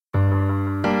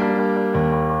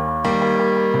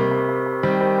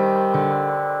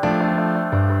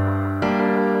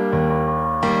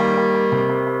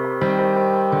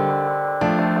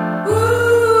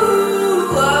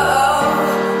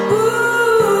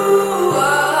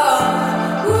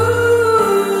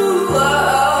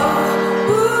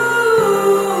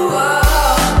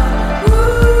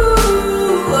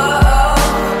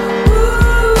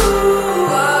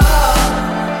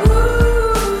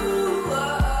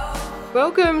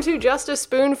Welcome to Just a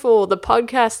Spoonful, the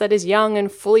podcast that is young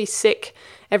and fully sick.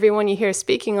 Everyone you hear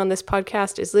speaking on this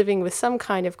podcast is living with some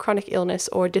kind of chronic illness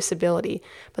or disability,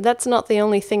 but that's not the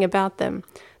only thing about them.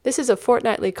 This is a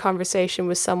fortnightly conversation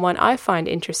with someone I find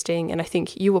interesting, and I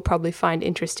think you will probably find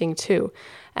interesting too.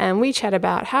 And we chat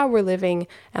about how we're living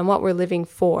and what we're living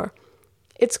for.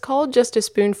 It's called Just a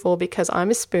Spoonful because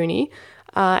I'm a spoonie,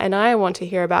 and I want to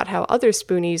hear about how other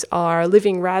spoonies are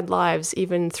living rad lives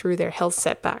even through their health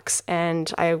setbacks.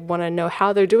 And I want to know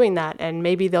how they're doing that, and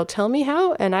maybe they'll tell me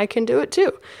how, and I can do it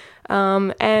too.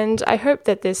 And I hope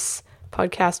that this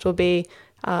podcast will be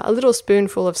a little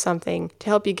spoonful of something to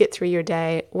help you get through your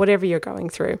day, whatever you're going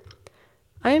through.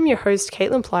 I am your host,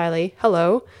 Caitlin Pliley.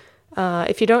 Hello.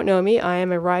 If you don't know me, I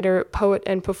am a writer, poet,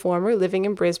 and performer living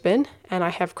in Brisbane, and I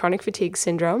have chronic fatigue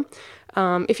syndrome.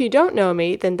 If you don't know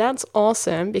me, then that's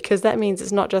awesome, because that means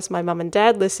it's not just my mum and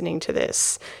dad listening to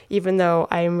this, even though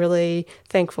I am really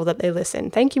thankful that they listen.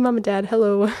 Thank you, mum and dad.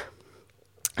 Hello.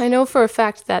 I know for a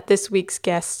fact that this week's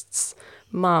guest's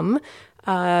mum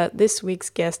doesn't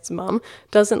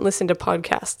listen to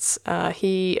podcasts,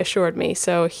 he assured me,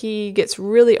 so he gets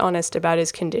really honest about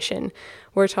his condition.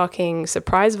 We're talking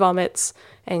surprise vomits,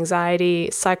 anxiety,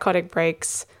 psychotic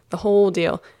breaks, the whole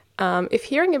deal. If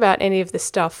hearing about any of this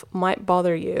stuff might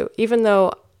bother you, even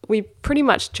though we pretty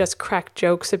much just crack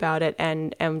jokes about it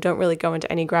and don't really go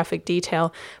into any graphic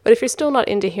detail, but if you're still not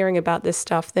into hearing about this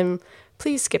stuff, then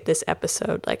please skip this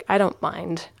episode. Like, I don't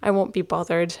mind. I won't be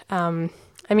bothered. I'll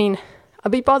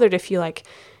be bothered if you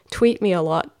tweet me a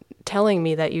lot telling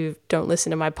me that you don't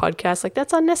listen to my podcast.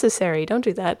 That's unnecessary. Don't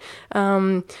do that.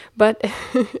 But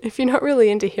if you're not really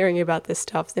into hearing about this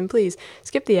stuff, then please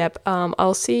skip the ep.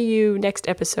 I'll see you next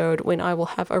episode when I will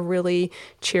have a really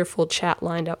cheerful chat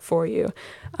lined up for you.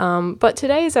 But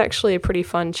today is actually a pretty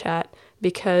fun chat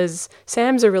because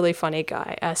Sam's a really funny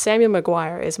guy. Samuel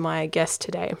Maguire is my guest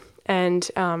today. And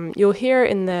you'll hear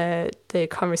in the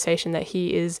conversation that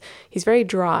he's very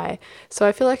dry. So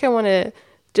I feel like I want to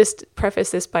just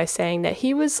preface this by saying that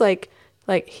he was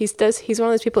he's one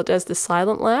of those people that does the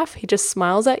silent laugh. He just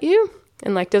smiles at you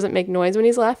and doesn't make noise when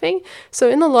he's laughing. So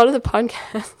in a lot of the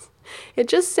podcasts, it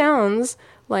just sounds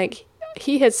like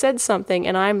he had said something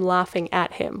and I'm laughing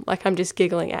at him, I'm just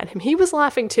giggling at him. He was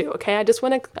laughing too. Okay, I just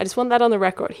want that on the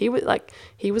record. He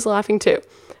was laughing too.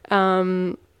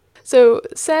 So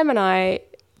Sam and I,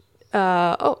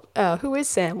 who is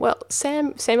Sam? Well,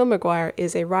 Samuel Maguire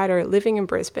is a writer living in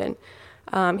Brisbane.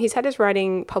 He's had his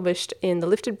writing published in The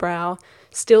Lifted Brow,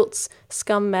 Stilts,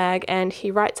 Scum Mag, and he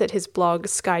writes at his blog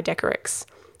Sky Decorix,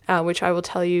 which I will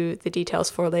tell you the details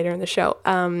for later in the show.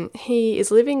 He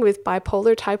is living with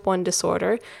bipolar type 1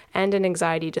 disorder and an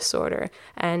anxiety disorder,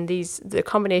 and the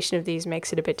combination of these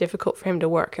makes it a bit difficult for him to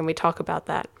work, and we talk about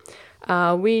that.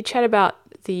 We chat about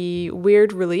the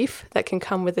weird relief that can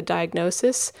come with a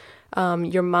diagnosis,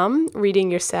 your mum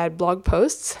reading your sad blog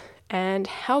posts, and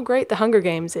how great The Hunger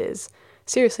Games is.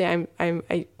 Seriously, I'm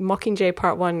Mockingjay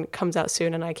Part 1 comes out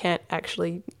soon and I can't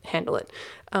actually handle it.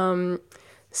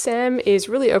 Sam is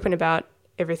really open about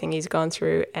everything he's gone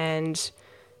through, and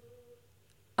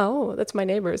oh, that's my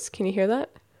neighbors. Can you hear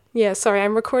that? Yeah, sorry,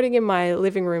 I'm recording in my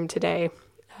living room today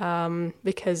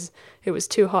because it was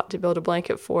too hot to build a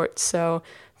blanket fort, so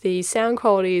the sound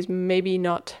quality is maybe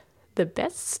not the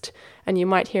best, and you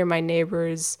might hear my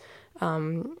neighbors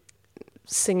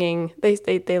singing.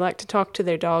 They like to talk to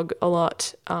their dog a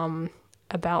lot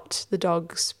about the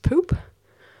dog's poop.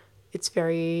 It's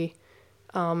very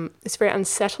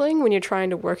unsettling when you're trying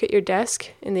to work at your desk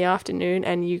in the afternoon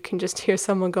and you can just hear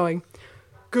someone going,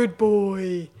 "Good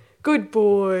boy, good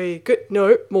boy, good,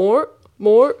 no, more,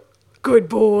 good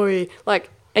boy,"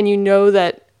 and you know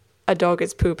that a dog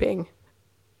is pooping.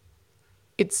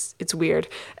 It's weird.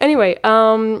 Anyway,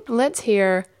 let's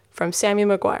hear from Samuel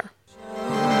Maguire.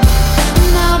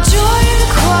 Now join the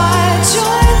choir,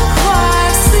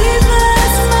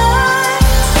 sleepless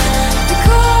nights. The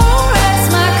chorus,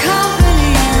 my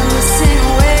company, will sing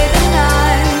away the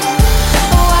night.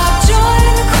 Oh, I'll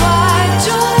join the choir,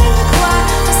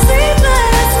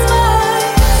 sleepless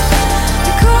nights.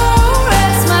 The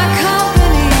chorus, my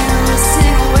company, will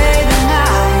sing away the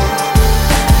night.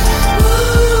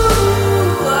 Ooh,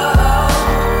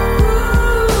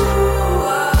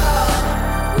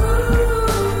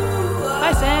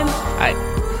 Hi, Sam. Hi.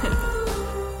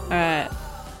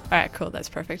 All right, cool. That's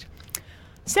perfect.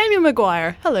 Samuel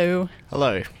Maguire, hello.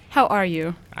 Hello. How are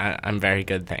you? I'm very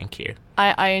good, thank you.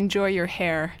 I enjoy your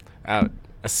hair.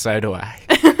 So do I.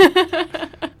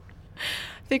 I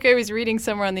think I was reading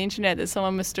somewhere on the internet that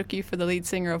someone mistook you for the lead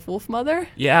singer of Wolfmother.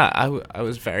 Yeah, I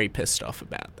was very pissed off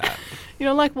about that. You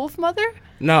don't like Wolfmother?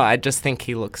 No, I just think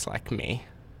he looks like me.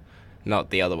 not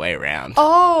the other way around.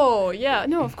 Oh, yeah.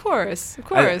 No, of course. Of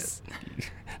course.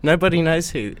 Nobody knows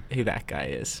who that guy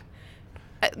is.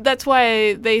 That's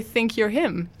why they think you're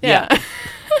him. Yeah.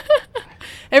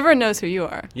 Everyone knows who you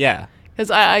are. Yeah.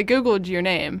 Because I Googled your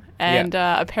name, and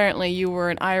apparently you were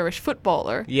an Irish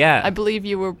footballer. Yeah. I believe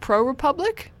you were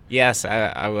pro-Republic? Yes,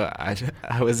 I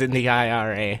was in the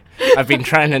IRA. I've been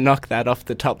trying to knock that off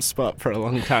the top spot for a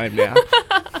long time now.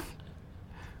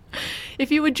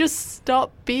 If you would just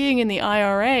stop being in the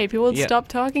IRA, people would stop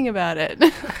talking about it.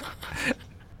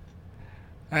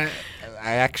 I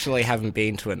actually haven't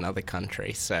been to another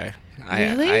country, so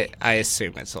Really? I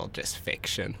assume it's all just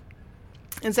fiction.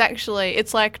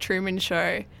 It's like Truman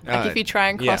Show. Like if you try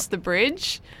and cross the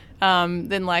bridge,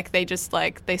 then like they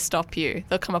stop you.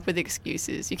 They'll come up with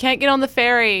excuses. You can't get on the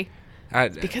ferry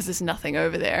because there's nothing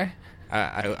over there.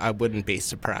 I wouldn't be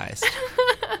surprised.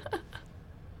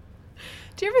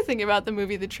 Do you ever think about the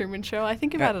movie The Truman Show? I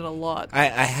think about it a lot. I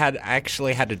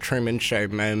actually had a Truman Show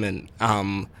moment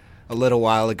a little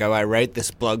while ago. I wrote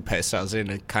this blog post. I was in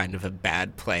a kind of a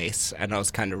bad place, and I was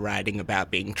kind of writing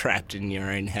about being trapped in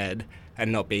your own head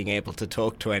and not being able to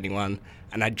talk to anyone.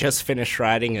 And I just finished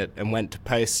writing it and went to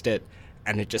post it,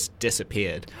 and it just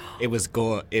disappeared. It was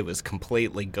gone. It was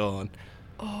completely gone.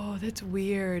 Oh, that's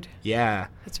weird. Yeah.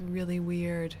 That's really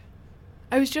weird.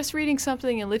 I was just reading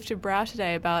something in Lifted Brow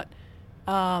today about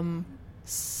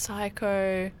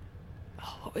psycho.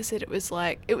 Oh, what was it? It was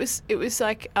like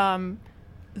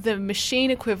the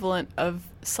machine equivalent of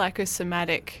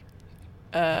psychosomatic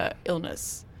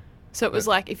illness. So it was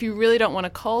like if you really don't want to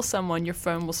call someone, your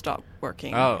phone will stop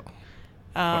working. Oh.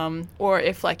 Or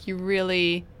if like you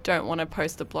really don't want to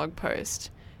post a blog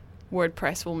post,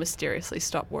 WordPress will mysteriously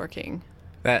stop working.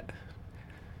 That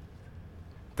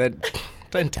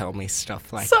don't tell me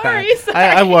stuff like Sorry, that.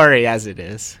 I worry as it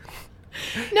is.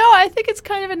 No, I think it's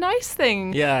kind of a nice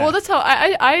thing. Yeah. Well, that's how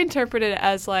I interpret it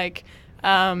as like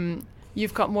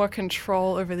you've got more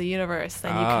control over the universe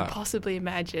than you can possibly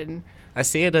imagine. I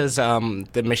see it as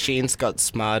the machines got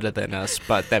smarter than us,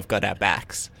 but they've got our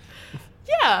backs.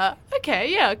 Yeah. Okay.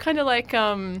 Yeah. Kind of like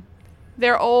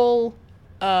they're all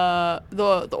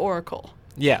the Oracle.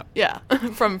 Yeah. Yeah.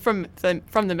 from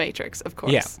the Matrix, of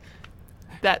course. Yeah.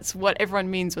 That's what everyone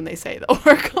means when they say the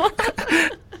Oracle.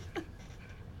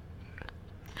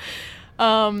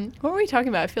 What were we talking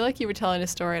about? I feel like you were telling a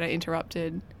story and I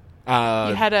interrupted.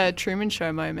 You had a Truman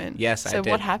Show moment. Yes, I So did.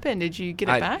 what happened? Did you get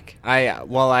it back?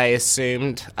 I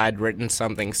assumed I'd written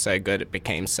something so good it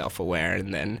became self-aware,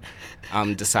 and then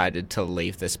decided to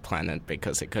leave this planet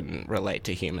because it couldn't relate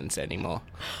to humans anymore.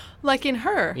 Like in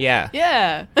Her? Yeah.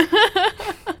 Yeah.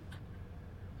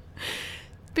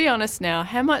 Be honest now.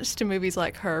 How much do movies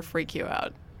like Her freak you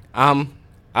out?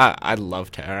 I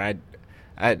loved her.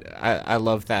 I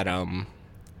love that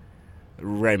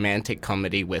romantic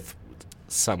comedy with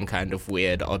some kind of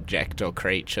weird object or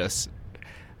creature.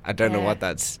 I don't know what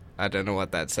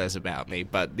that says about me,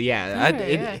 but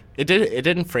it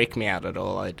didn't freak me out at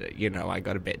all. I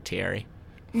got a bit teary.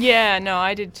 Yeah, no,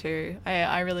 I did too.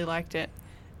 I really liked it.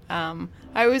 I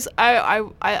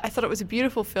thought it was a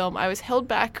beautiful film. I was held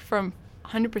back from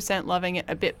 100% loving it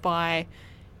a bit by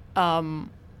I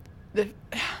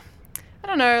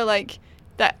don't know, like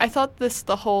that. I thought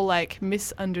the whole like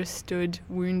misunderstood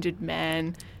wounded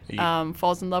man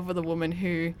falls in love with a woman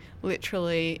who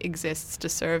literally exists to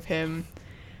serve him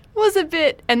was a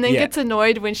bit, and then gets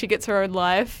annoyed when she gets her own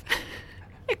life.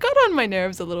 It got on my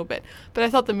nerves a little bit, but I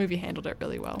thought the movie handled it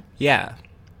really well. Yeah.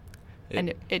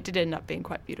 And it did end up being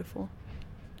quite beautiful.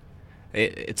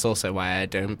 It's also why I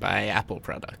don't buy Apple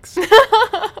products.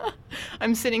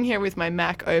 I'm sitting here with my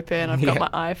Mac open. I've got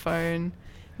my iPhone.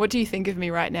 What do you think of me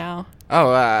right now?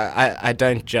 Oh, I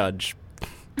don't judge.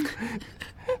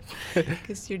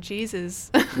 Because you're Jesus.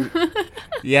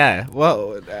 Yeah,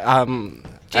 well,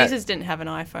 Jesus didn't have an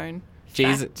iPhone.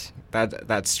 Jesus,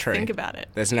 that's true. Think about it.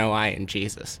 There's no I in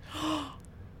Jesus.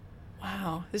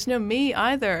 Wow. There's no me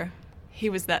either. He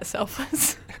was that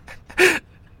selfless. I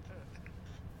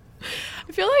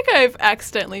feel like I've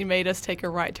accidentally made us take a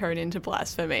right turn into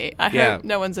blasphemy. I hope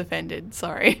no one's offended.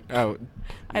 Sorry. Oh,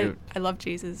 I love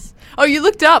Jesus. Oh, you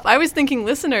looked up. I was thinking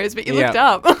listeners, but you looked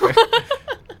up.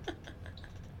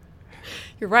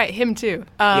 You're right. Him too.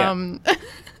 I'm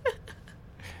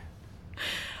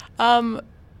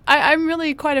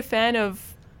really quite a fan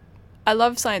of. I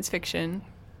love science fiction,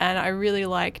 and I really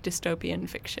like dystopian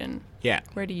fiction. Yeah.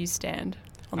 Where do you stand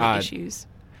on the issues?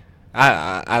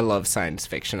 I love science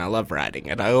fiction. I love writing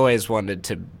it. I always wanted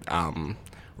to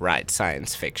write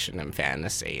science fiction and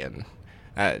fantasy, and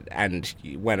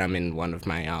when I'm in one of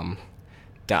my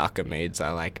darker moods,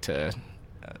 I like to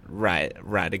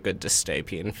write a good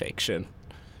dystopian fiction.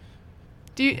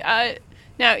 Do you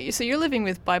now? So you're living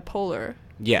with bipolar.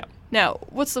 Yeah. Now,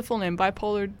 what's the full name?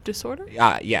 Bipolar disorder?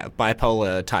 Yeah,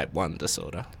 bipolar type 1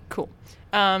 disorder. Cool.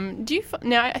 Do you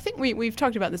now? I think we've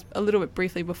talked about this a little bit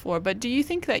briefly before, but do you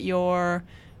think that your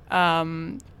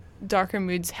darker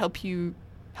moods help you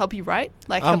write,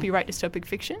 help you write dystopic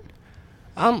fiction?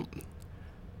 I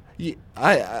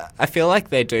feel like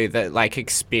they do that, like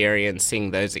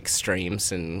experiencing those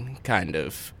extremes and kind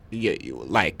of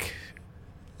like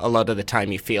a lot of the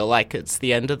time you feel like it's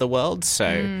the end of the world.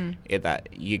 So that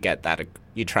you get that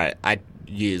I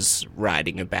use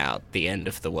writing about the end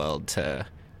of the world to,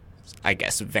 I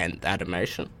guess, vent that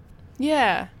emotion.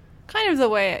 Yeah, kind of the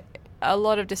way a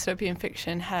lot of dystopian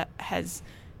fiction has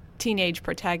teenage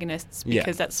protagonists,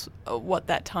 because that's what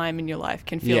that time in your life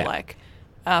can feel like.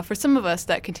 For some of us,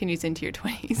 that continues into your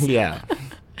 20s. Yeah.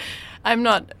 I'm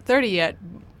not 30 yet,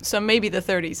 so maybe the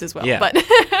 30s as well. Yeah. But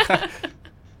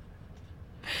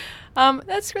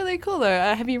that's really cool, though.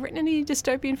 Have you written any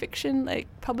dystopian fiction,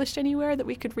 published anywhere that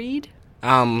we could read?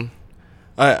 I've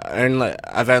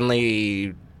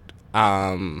only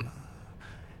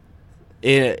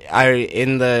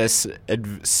in the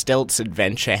Stilts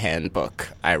Adventure Handbook,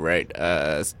 I wrote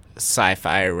a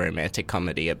sci-fi romantic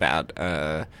comedy about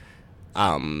a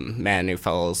man who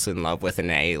falls in love with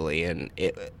an alien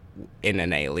in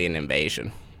an alien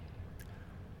invasion.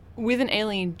 With an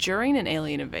alien during an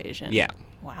alien invasion? Yeah.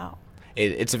 Wow.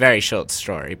 It's a very short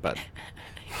story, but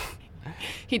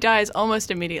he dies almost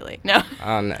immediately. No.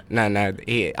 No.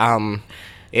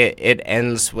 It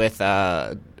ends with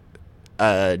a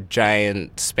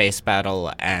giant space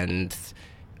battle and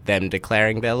them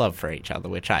declaring their love for each other,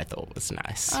 which I thought was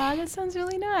nice. Ah, that sounds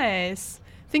really nice.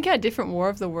 Think how different War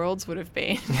of the Worlds would have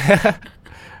been.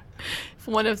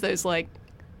 One of those, what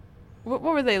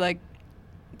were they like?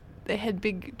 They had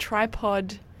big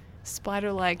tripod,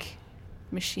 spider-like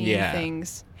machine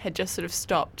things, had just sort of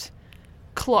stopped,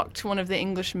 clocked one of the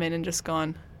Englishmen and just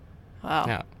gone,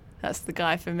 wow, that's the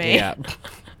guy for me. Yeah.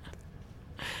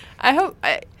 I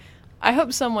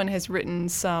hope someone has written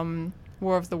some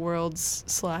War of the Worlds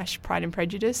 / Pride and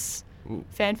Prejudice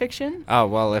fan fiction. Oh,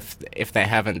 well, if they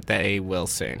haven't, they will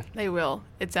soon. They will.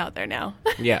 It's out there now.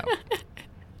 Yeah. Well,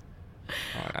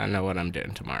 I know what I'm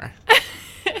doing tomorrow.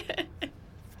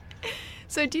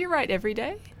 So do you write every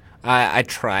day? I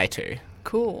try to.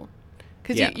 Cool.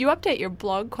 Because you update your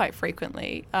blog quite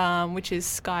frequently, which is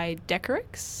Sky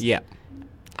Decorix. Yeah.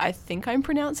 I think I'm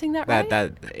pronouncing that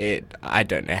right. I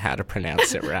don't know how to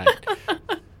pronounce it right.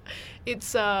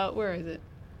 It's where is it?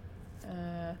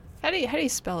 How do you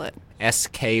spell it?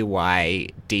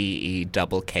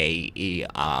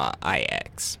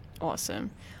 SKYDEKKERIX.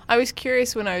 Awesome. I was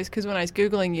curious when I was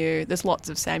Googling you, there's lots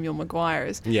of Samuel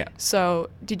Maguires. Yeah.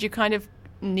 So did you kind of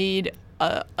need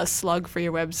a slug for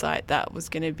your website that was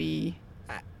going to be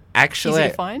actually easy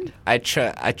to find? I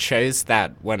chose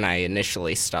that when I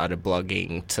initially started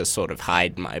blogging to sort of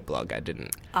hide my blog. I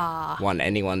didn't want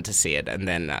anyone to see it, and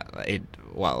then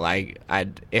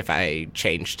if I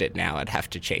changed it now, I'd have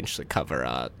to change the cover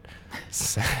art.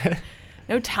 So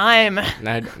no time.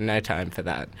 No time for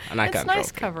that, and I can't. That's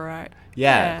nice draw cover art.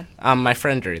 Yeah. My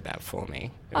friend drew that for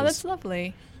me. That's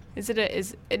lovely.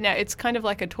 Now it's kind of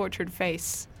like a tortured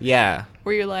face. Yeah.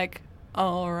 Where you're like,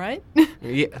 all right.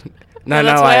 Yeah.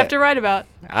 That's what I have to write about.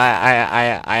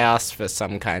 I asked for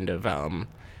some kind of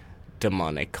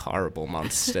demonic, horrible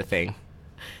monster thing.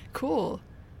 Cool.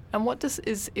 And what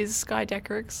is Sky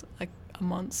Decorix like a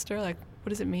monster? Like,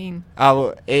 what does it mean?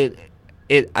 Oh,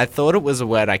 I thought it was a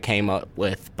word I came up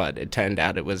with, but it turned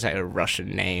out it was a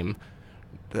Russian name,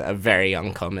 a very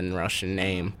uncommon Russian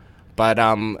name. But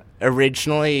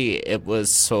originally it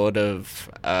was sort of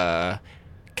a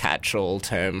catch-all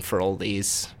term for all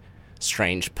these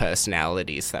strange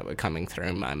personalities that were coming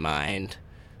through my mind.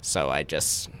 So I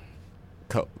just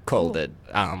called it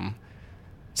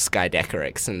Sky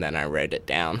Decorix, and then I wrote it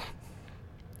down.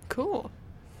 Cool.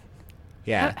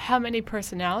 Yeah. How many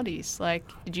personalities?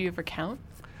 Did you ever count?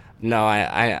 No,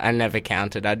 I never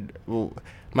counted.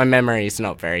 My memory is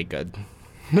not very good.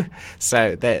 It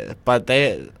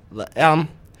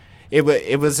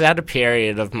was at a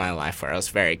period of my life where I was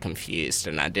very confused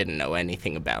and I didn't know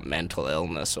anything about mental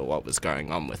illness or what was going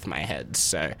on with my head.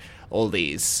 So all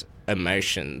these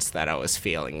emotions that I was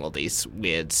feeling, all these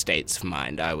weird states of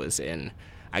mind I was in,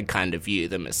 I kind of view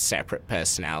them as separate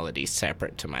personalities,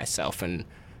 separate to myself. And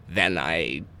then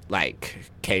I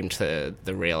came to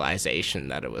the realization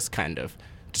that it was kind of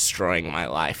destroying my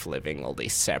life living all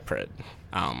these separate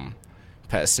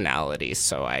personalities.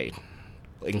 So I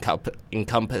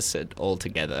encompass it all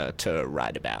together to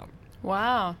write about.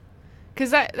 Wow. because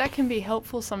that can be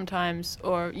helpful sometimes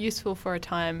or useful for a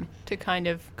time to kind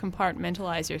of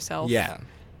compartmentalize yourself. Yeah.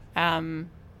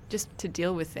 Just to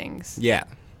deal with things. Yeah.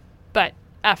 But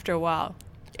after a while,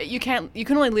 you can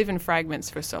only live in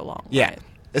fragments for so long. Yeah. Right?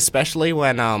 Especially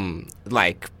when,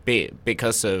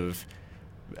 because of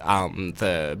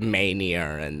the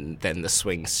mania and then the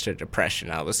swings to depression,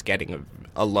 I was getting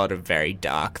a lot of very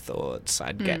dark thoughts.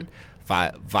 I'd get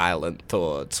violent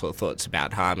thoughts or thoughts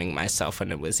about harming myself,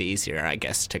 and it was easier, I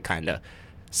guess, to kind of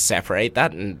separate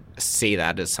that and see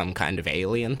that as some kind of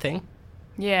alien thing.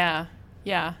 Yeah.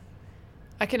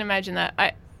 I can imagine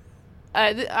that.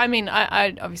 I mean,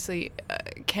 I obviously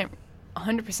can't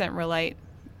 100% relate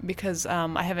because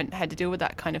I haven't had to deal with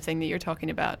that kind of thing that you're talking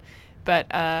about. But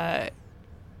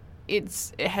it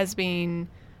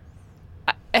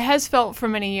has felt for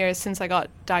many years since I got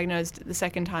diagnosed the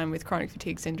second time with chronic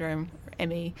fatigue syndrome, or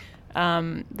ME,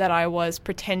 that I was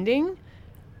pretending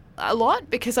a lot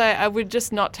because I would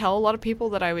just not tell a lot of people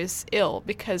that I was ill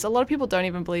because a lot of people don't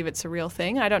even believe it's a real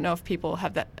thing. I don't know if people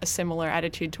have a similar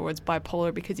attitude towards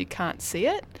bipolar because you can't see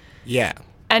it. Yeah.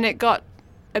 And it got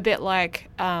a bit like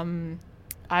I'd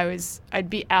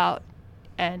be out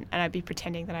and I'd be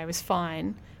pretending that I was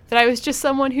fine, that I was just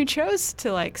someone who chose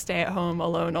to like stay at home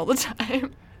alone all the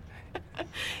time.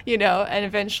 And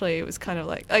eventually it was kind of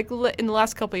like in the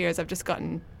last couple of years I've just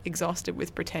gotten exhausted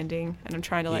with pretending, and I'm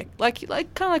trying to like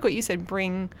kind of like what you said,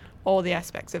 bring all the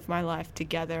aspects of my life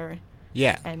together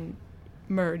and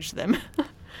merge them.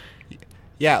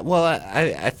 Yeah, well,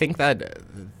 I think that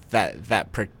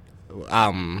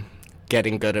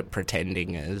getting good at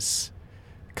pretending is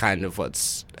kind of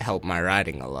what's helped my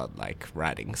writing a lot. Like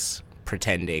writing's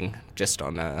pretending just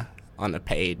on a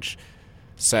page.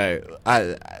 So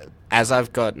as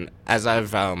I've gotten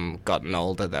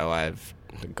older, though, I've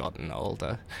gotten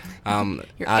older.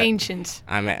 You're ancient.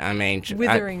 I'm ancient.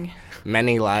 Withering.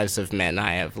 Many lives of men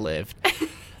I have lived.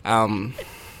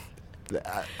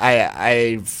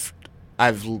 I've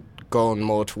gone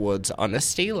more towards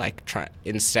honesty, like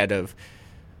instead of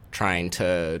trying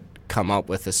to come up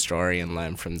with a story and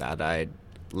learn from that, I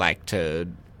like to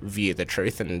view the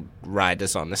truth and write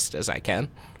as honest as I can,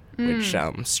 which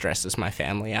stresses my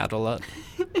family out a lot.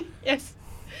 Yes.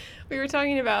 We were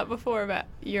talking about before about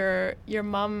your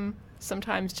mum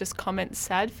sometimes just comments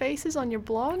sad faces on your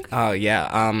blog. Oh,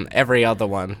 yeah. Every other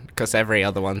one, because every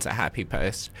other one's a happy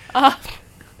post.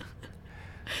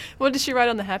 What does she write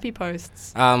on the happy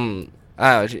posts?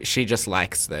 She just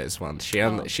likes those ones. She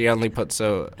only puts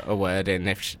a word in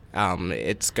if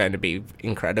it's going to be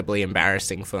incredibly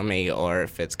embarrassing for me or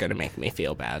if it's going to make me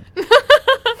feel bad.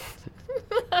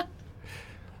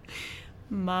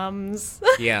 Mums.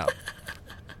 Yeah.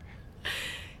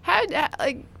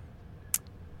 I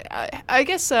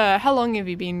guess how long have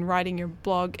you been writing your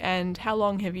blog, and how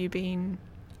long have you been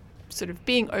sort of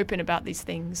being open about these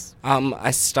things?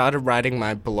 I started writing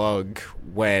my blog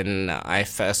when I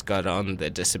first got on the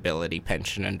disability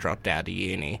pension and dropped out of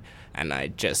uni, and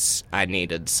I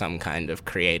needed some kind of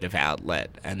creative outlet,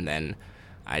 and then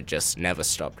I just never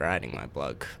stopped writing my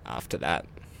blog after that.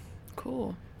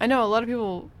 Cool. I know a lot of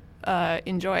people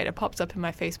enjoy it. It pops up in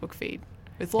my Facebook feed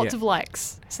with lots of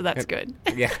likes, so that's good.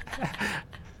 Yeah.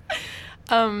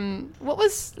 What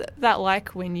was that like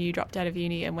when you dropped out of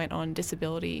uni and went on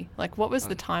disability? Like, what was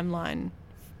the timeline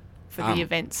for the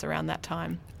events around that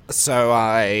time? So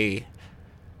I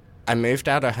moved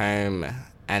out of home,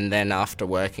 and then after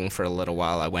working for a little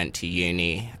while, I went to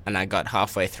uni, and I got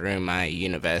halfway through my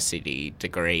university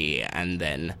degree, and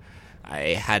then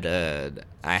I had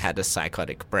a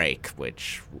psychotic break,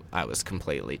 which I was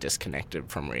completely disconnected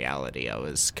from reality. I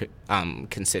was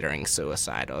considering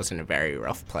suicide. I was in a very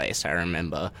rough place. I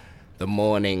remember the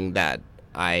morning that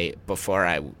before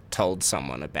I told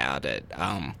someone about it,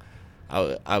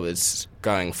 I was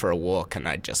going for a walk and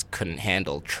I just couldn't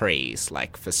handle trees.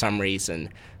 Like, for some reason,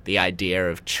 the idea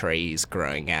of trees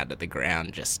growing out of the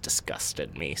ground just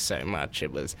disgusted me so much.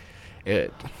 When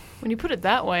you put it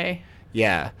that way.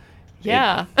 Yeah.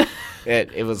 Yeah.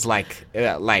 It was like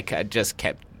I just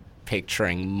kept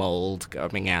picturing mold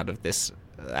coming out of the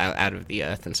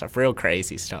earth and stuff, real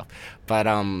crazy stuff. But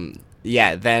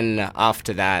then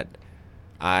after that,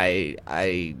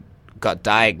 I got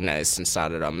diagnosed and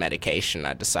started on medication.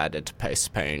 I decided to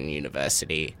postpone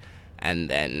university, and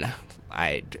then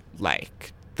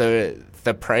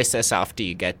the process after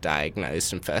you get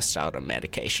diagnosed and first start on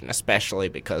medication, especially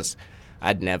because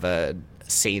I'd never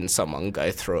seen someone go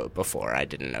through it before. I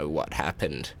didn't know what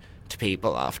happened to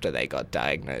people after they got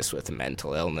diagnosed with a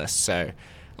mental illness. So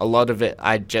a lot of it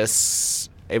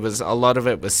was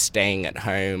staying at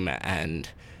home and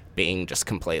being just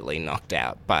completely knocked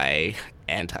out by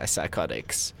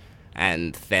antipsychotics,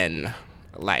 and then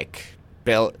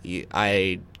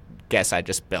I guess I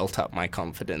just built up my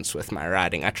confidence with my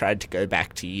writing. I tried to go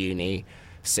back to uni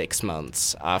 6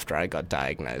 months after I got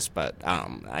diagnosed, but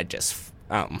I just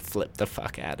flipped the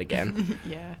fuck out again.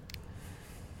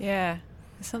 Yeah.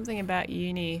 There's something about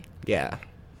uni. Yeah.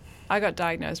 I got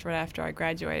diagnosed right after I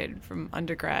graduated from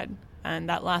undergrad, and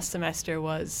that last semester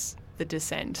was the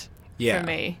descent for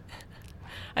me.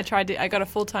 I got a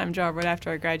full-time job right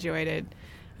after I graduated.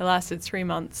 It lasted 3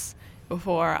 months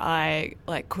before I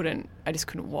just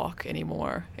couldn't walk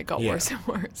anymore. It got worse and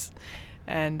worse.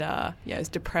 And I was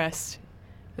depressed.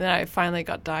 And then I finally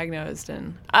got diagnosed,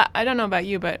 and I don't know about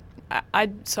you, but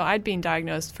I'd been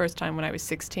diagnosed first time when I was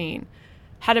 16.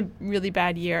 Had a really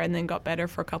bad year and then got better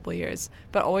for a couple of years,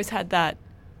 but always had that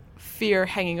fear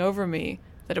hanging over me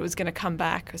that it was going to come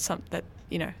back, or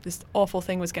this awful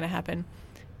thing was going to happen.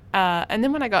 And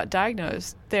then when I got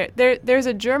diagnosed, there's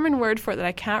a German word for it that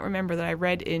I can't remember that I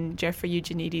read in Jeffrey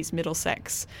Eugenides'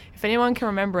 Middlesex. If anyone can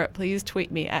remember it, please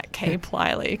tweet me at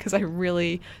kpliley, because I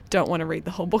really don't want to read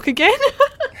the whole book again.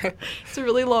 It's a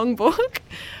really long book,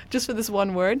 just for this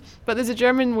one word. But there's a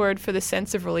German word for the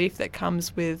sense of relief that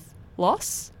comes with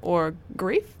loss or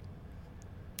grief.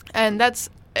 And that's...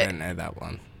 I don't know that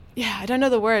one. Yeah, I don't know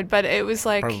the word, but it was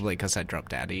like... Probably because I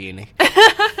dropped out of uni.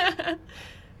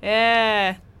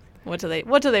 Yeah. What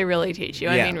do they really teach you?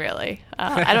 I mean, really.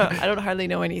 I don't hardly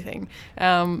know anything.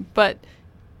 But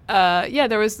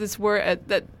there was this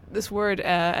word,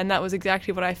 and that was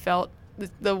exactly what I felt.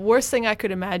 The worst thing I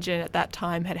could imagine at that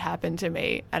time had happened to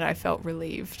me, and I felt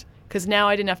relieved. Because now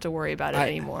I didn't have to worry about it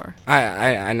anymore.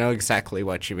 I know exactly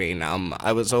what you mean.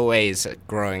 I was always,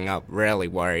 growing up, really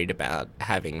worried about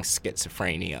having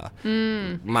schizophrenia.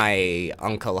 My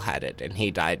uncle had it, and he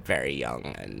died very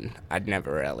young, and I'd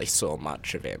never really saw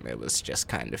much of him. It was just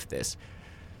kind of this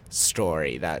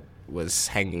story that was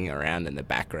hanging around in the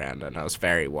background, and I was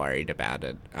very worried about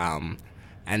it.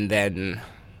 And then,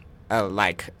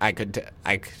 I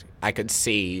could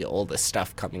see all this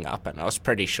stuff coming up, and I was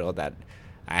pretty sure that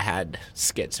I had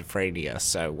schizophrenia.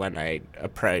 So when I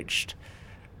approached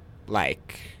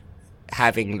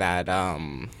having that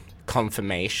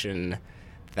confirmation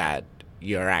that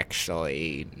you're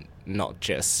actually not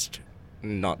just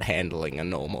not handling a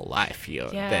normal life,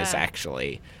 there's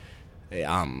actually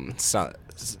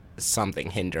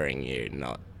something hindering you,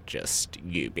 not just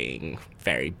you being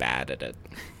very bad at it.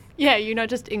 Yeah, you're not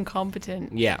just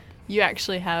incompetent. Yeah. You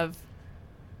actually have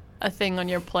a thing on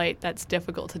your plate that's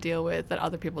difficult to deal with that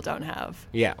other people don't have.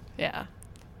 Yeah. Yeah.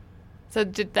 So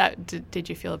did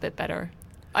you feel a bit better?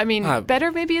 I mean,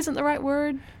 better maybe isn't the right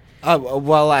word.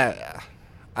 Well,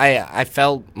 I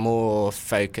felt more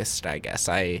focused, I guess.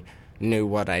 I knew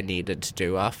what I needed to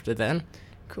do after then.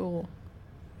 Cool.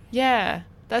 Yeah,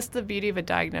 that's the beauty of a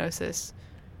diagnosis.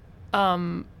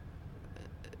 Do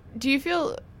you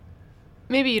feel...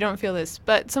 Maybe you don't feel this,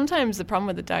 but sometimes the problem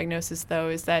with the diagnosis, though,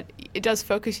 is that it does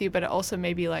focus you, but it also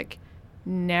maybe,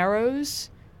 narrows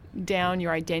down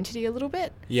your identity a little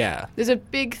bit. Yeah. There's a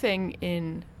big thing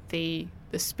in the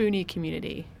Spoonie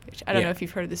community, which I don't know if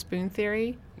you've heard of the Spoon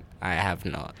Theory. I have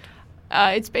not.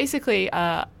 It's basically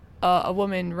a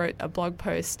woman wrote a blog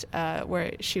post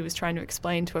where she was trying to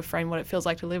explain to a friend what it feels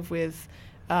like to live with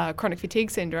chronic fatigue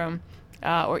syndrome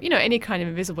or, any kind of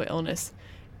invisible illness.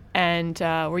 And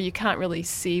where you can't really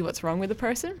see what's wrong with the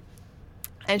person.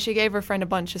 And she gave her friend a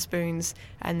bunch of spoons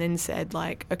and then said,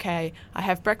 okay, I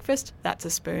have breakfast, that's a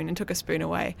spoon, and took a spoon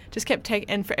away. Just kept taking,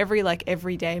 and for every,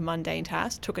 everyday mundane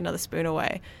task, took another spoon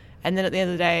away. And then at the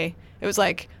end of the day, it was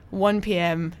 1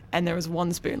 p.m. and there was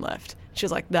 1 spoon left. She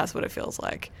was like, that's what it feels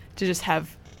like, to just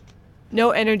have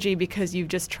no energy because you've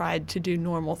just tried to do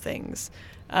normal things.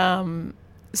 In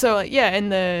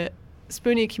the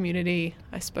Spoonie community,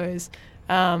 I suppose...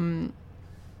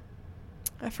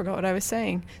 I forgot what I was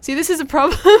saying. See, this is a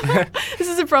problem. This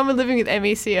is a problem with living with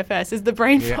ME/CFS, is the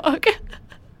brain fog.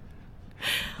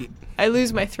 I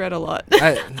lose my thread a lot.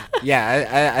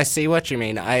 I see what you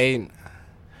mean.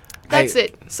 That's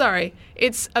it. Sorry.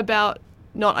 It's about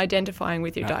not identifying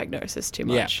with your diagnosis too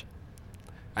much.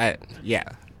 That's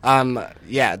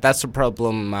a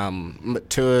problem.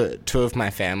 Two of my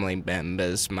family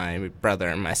members, my brother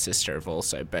and my sister, have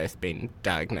also both been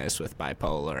diagnosed with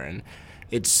bipolar, and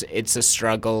it's a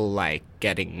struggle,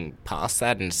 getting past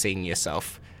that and seeing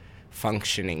yourself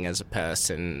functioning as a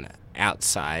person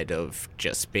outside of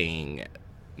just being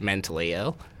mentally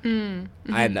ill.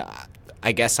 Mm-hmm. And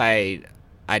I guess I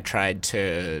tried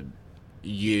to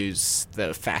use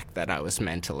the fact that I was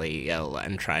mentally ill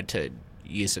and tried to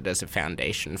use it as a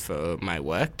foundation for my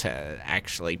work to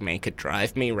actually make it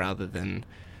drive me rather than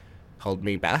hold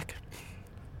me back.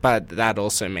 but that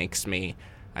also makes me,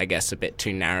 I guess, a bit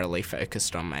too narrowly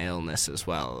focused on my illness as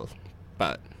well.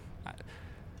 But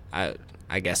I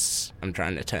guess I'm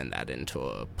trying to turn that into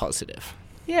a positive.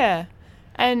 Yeah.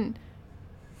 And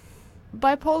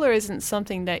bipolar isn't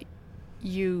something that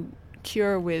you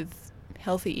cure with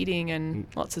healthy eating and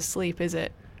lots of sleep, is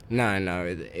it?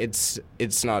 No, it's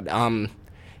not.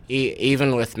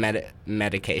 Even with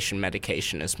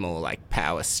medication is more like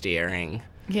power steering.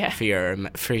 Yeah.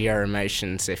 For your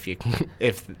emotions, if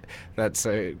that's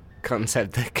a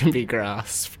concept that can be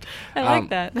grasped. I like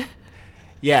that.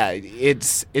 Yeah,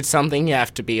 it's something you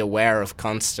have to be aware of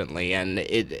constantly, and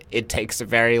it takes a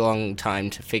very long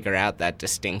time to figure out that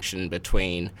distinction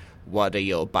between what are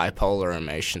your bipolar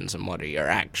emotions and what are your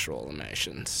actual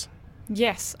emotions.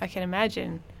 Yes, I can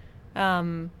imagine.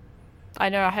 I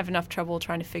know I have enough trouble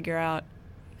trying to figure out,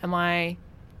 am I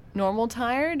normal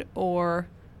tired or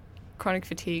chronic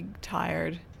fatigue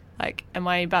tired? Like, am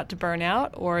I about to burn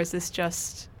out, or is this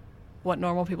just what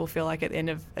normal people feel like at the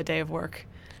end of a day of work?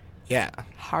 Yeah.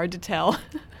 Hard to tell.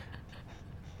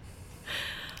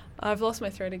 I've lost my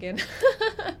thread again.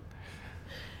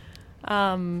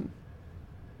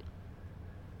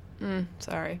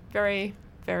 Sorry. Very,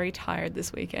 very tired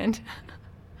this weekend.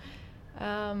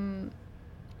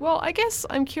 Well, I guess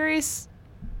I'm curious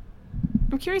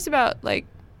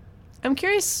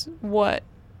what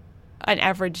an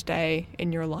average day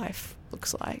in your life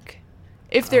looks like.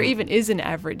 If there even is an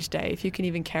average day, if you can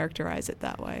even characterize it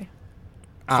that way.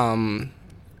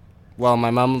 Well, my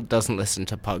mum doesn't listen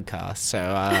to podcasts,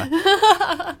 so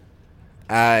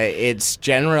it's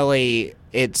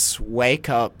wake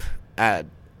up at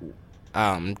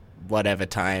whatever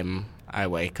time I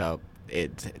wake up.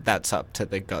 That's up to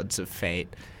the gods of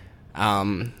fate.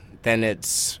 Then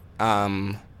it's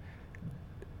the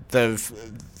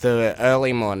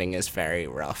early morning is very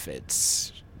rough.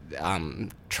 It's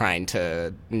trying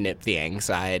to nip the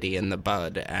anxiety in the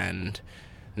bud and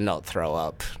not throw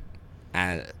up.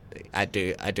 And I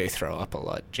do throw up a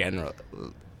lot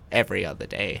every other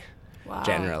day. Wow.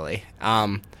 Generally.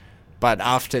 But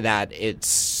after that,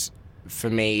 for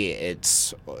me,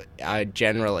 I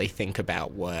generally think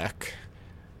about work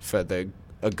for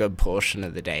a good portion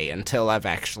of the day. Until I've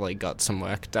actually got some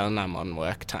work done, I'm on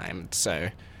work time. So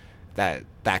that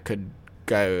could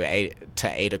go 8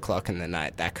 to 8 o'clock in the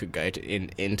night. That could go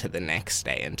into the next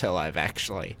day until I've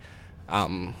actually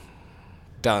done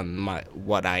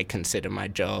what I consider my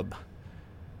job.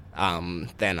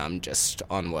 Then I'm just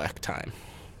on work time.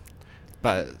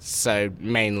 But so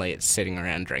mainly it's sitting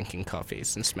around drinking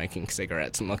coffees and smoking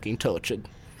cigarettes and looking tortured.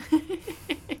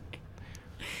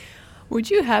 Would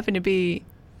you happen to be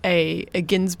a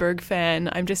Ginsberg fan?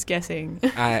 I'm just guessing.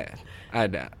 I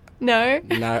don't. No?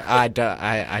 No, I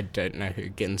don't know who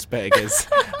Ginsberg is.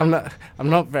 I'm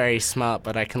not very smart,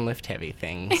 but I can lift heavy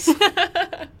things.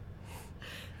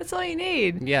 That's all you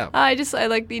need. Yeah. I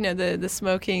like, the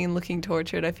smoking and looking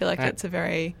tortured. I feel like that's a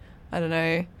very, I don't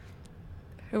know,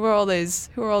 who are all those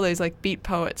like beat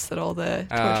poets that all the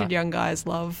tortured young guys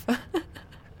love?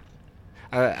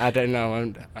 I don't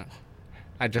know.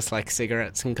 I just like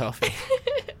cigarettes and coffee.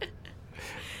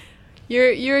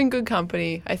 You're in good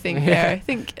company, I think, there. I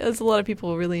think there's a lot of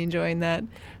people really enjoying that.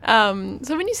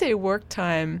 So when you say work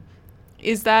time,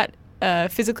 is that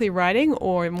physically writing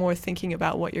or more thinking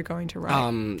about what you're going to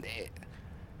write?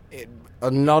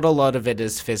 Not a lot of it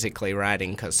is physically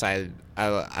writing because I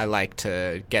like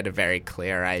to get a very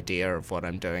clear idea of what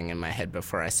I'm doing in my head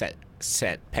before I set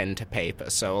pen to paper.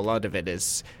 So a lot of it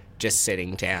is just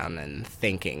sitting down and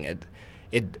thinking.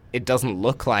 It doesn't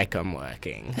look like I'm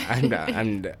working.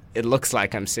 It looks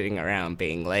like I'm sitting around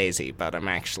being lazy, but I'm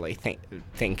actually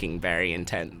thinking very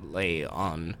intently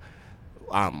on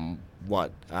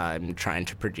what I'm trying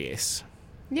to produce.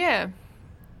 Yeah,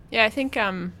 I think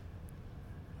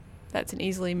that's an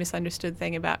easily misunderstood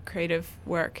thing about creative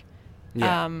work.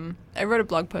 Yeah. I wrote a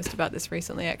blog post about this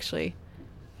recently, actually,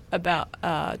 about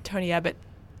Tony Abbott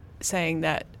saying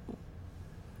that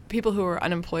people who were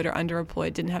unemployed or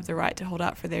underemployed didn't have the right to hold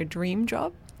out for their dream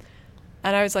job.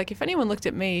 And I was like, if anyone looked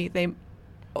at me, they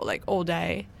like all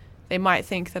day, they might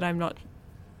think that I'm not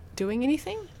doing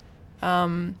anything,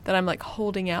 that I'm like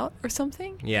holding out or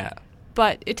something. Yeah.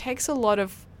 But it takes a lot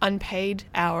of unpaid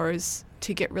hours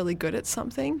to get really good at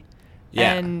something.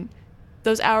 Yeah. And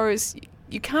those hours,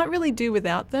 you can't really do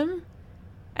without them.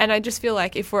 And I just feel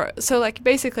like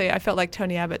basically I felt like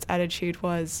Tony Abbott's attitude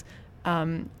was,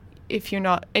 if you're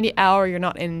not, any hour you're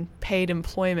not in paid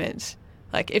employment,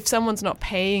 like if someone's not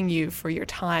paying you for your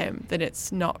time, then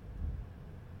it's not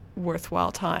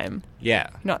worthwhile time. Yeah.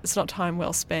 It's not time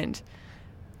well spent.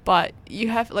 But you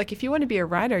have, like, if you want to be a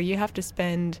writer, you have to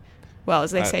spend well,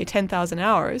 as they say, 10,000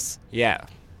 hours Yeah.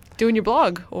 doing your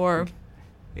blog or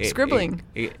It- scribbling.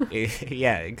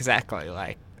 yeah, exactly.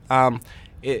 Like,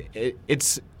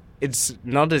 it's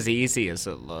not as easy as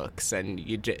it looks, and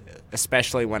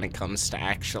especially when it comes to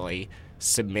actually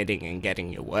submitting and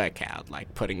getting your work out,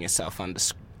 like putting yourself under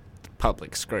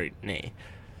public scrutiny.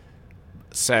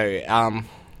 So,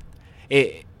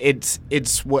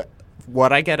 it's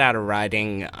what I get out of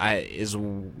writing is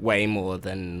way more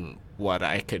than what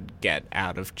I could get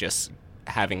out of just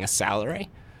having a salary.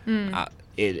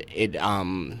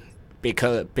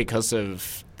 Because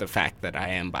of the fact that I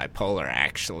am bipolar, I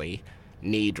actually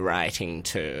need writing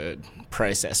to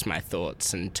process my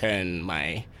thoughts and turn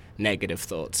my negative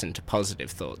thoughts into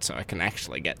positive thoughts, so I can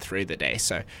actually get through the day.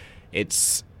 So it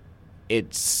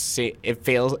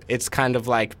feels it's kind of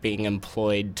like being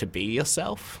employed to be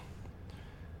yourself.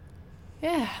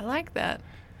 Yeah, I like that.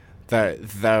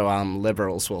 Though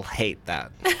liberals will hate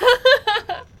that.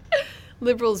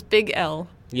 Liberals, big L.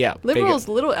 Yeah, Liberals,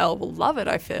 little L, will love it,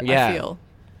 I feel. Yeah.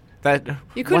 That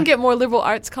You couldn't get more liberal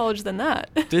arts college than that.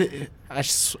 I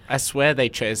swear they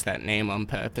chose that name on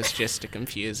purpose just to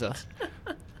confuse us.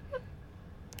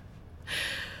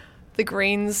 The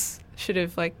Greens should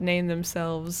have named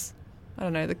themselves, I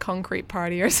don't know, the Concrete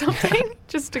Party or something,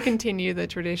 just to continue the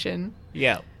tradition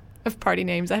Yeah. of party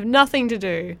names that have nothing to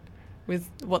do with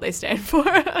what they stand for.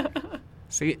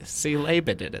 See,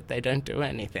 Labour did it. They don't do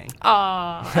anything.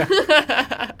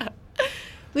 Ah.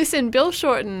 Listen, Bill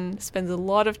Shorten spends a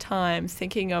lot of time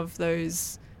thinking of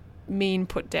those mean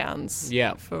put-downs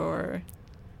Yeah. for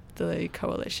the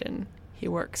coalition. He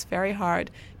works very hard.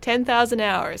 10,000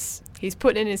 hours. He's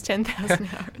put in his 10,000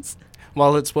 hours.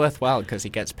 Well, it's worthwhile because he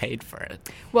gets paid for it.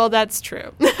 Well, that's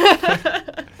true.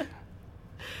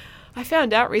 I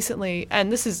found out recently,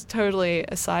 and this is totally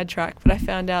a sidetrack, but I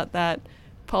found out that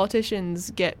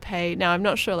politicians get paid. Now, I'm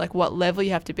not sure what level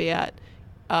you have to be at,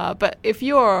 but if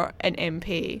you're an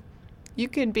MP, you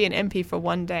can be an MP for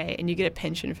one day and you get a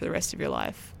pension for the rest of your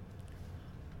life.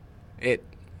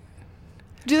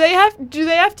 Do they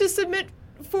have to submit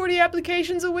 40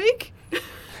 applications a week?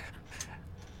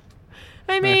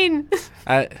 I mean,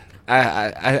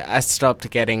 I stopped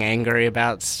getting angry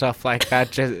about stuff like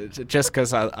that just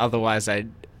because otherwise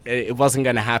it wasn't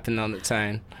going to happen on its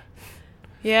own.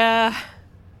 yeah.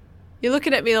 You're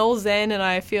looking at me all zen, and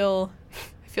I feel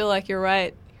like you're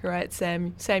right. You're right,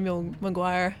 Samuel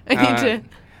Maguire. I need to.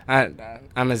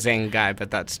 I'm a Zen guy,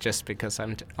 but that's just because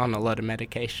I'm on a lot of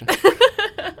medication.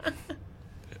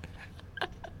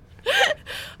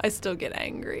 I still get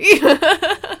angry.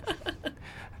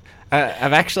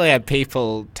 I've actually had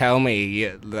people tell me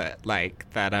that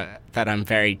I'm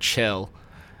very chill,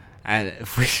 and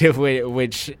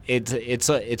which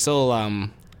it's all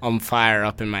on fire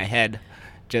up in my head.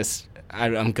 Just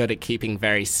I'm good at keeping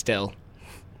very still.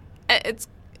 It's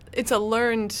a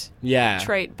learned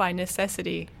trait by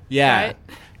necessity. Yeah. Right?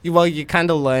 Well, you kind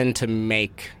of learn to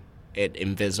make it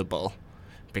invisible,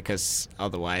 because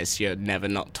otherwise you're never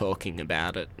not talking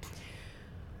about it.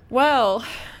 Well,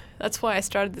 that's why I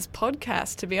started this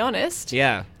podcast, to be honest.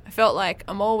 Yeah. I felt like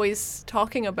I'm always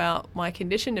talking about my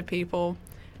condition to people,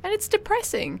 and it's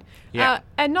depressing. Yeah.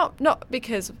 And not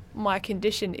because my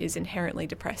condition is inherently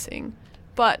depressing,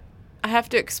 but I have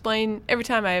to explain, every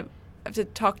time I have to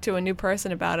talk to a new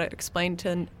person about it, explain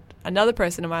to another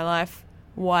person in my life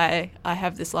why I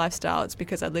have this lifestyle. It's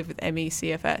because I live with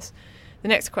ME/CFS. The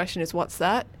next question is, what's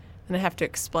that? And I have to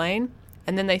explain.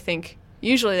 And then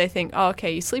usually they think, oh,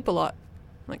 okay, you sleep a lot.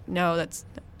 I'm like, no, it's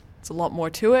a lot more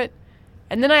to it.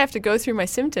 And then I have to go through my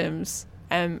symptoms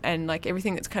and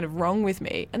everything that's kind of wrong with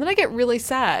me. And then I get really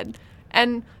sad.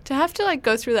 And to have to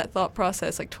go through that thought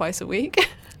process twice a week,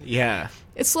 Yeah.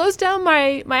 it slows down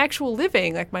my actual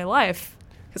living, my life,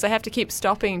 because I have to keep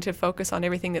stopping to focus on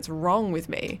everything that's wrong with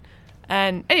me.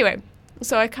 And anyway,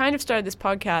 so I kind of started this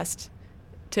podcast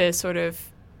to sort of,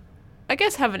 I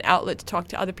guess, have an outlet to talk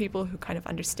to other people who kind of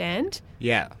understand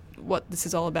Yeah. what this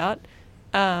is all about,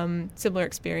 similar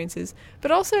experiences,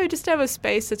 but also just have a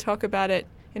space to talk about it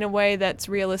in a way that's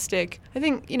realistic. I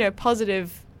think,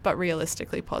 positive, but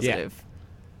realistically positive.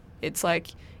 Yeah. It's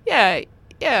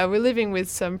yeah, we're living with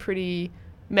some pretty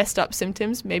messed up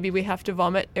symptoms. Maybe we have to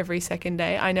vomit every second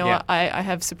day. I know. Yeah. I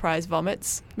have surprise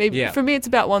vomits. Maybe Yeah. for me it's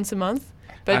about once a month,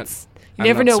 but you I'm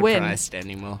never not know when. surprised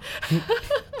anymore.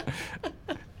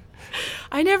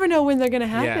 I never know when they're going to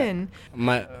happen.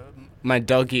 My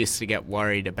dog used to get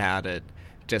worried about it,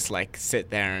 just sit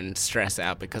there and stress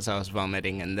out because I was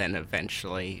vomiting, and then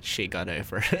eventually she got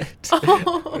over it.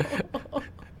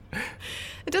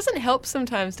 It doesn't help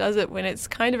sometimes, does it, when it's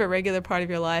kind of a regular part of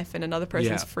your life and another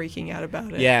person's Yeah. freaking out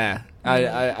about it? Yeah,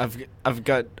 I've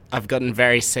gotten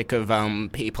very sick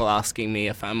of people asking me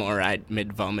if I'm all right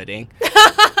mid vomiting.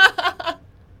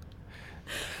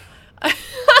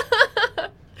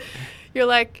 You're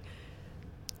like,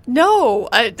 no.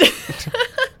 I'd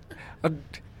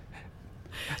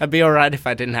be all right if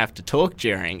I didn't have to talk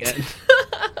during it.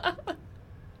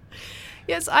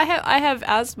 Yes, I have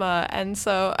asthma, and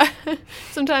so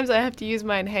sometimes I have to use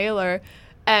my inhaler,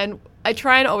 and I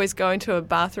try and always go into a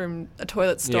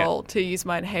toilet stall to use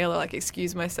my inhaler, like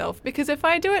excuse myself, because if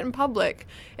I do it in public,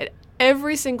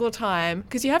 every single time,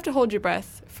 because you have to hold your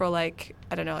breath for like,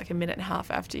 I don't know, like a minute and a half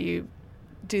after you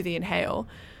do the inhale,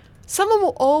 someone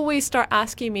will always start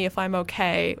asking me if I'm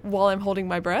okay while I'm holding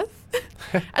my breath,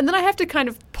 and then I have to kind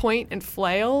of point and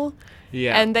flail.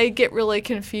 Yeah. And they get really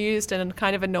confused and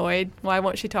kind of annoyed. Why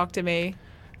won't she talk to me?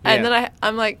 And then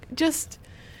I'm like, just,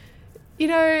 you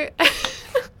know,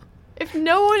 if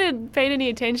no one had paid any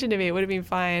attention to me, it would have been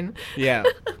fine. Yeah.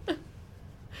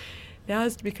 Now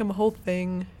it's become a whole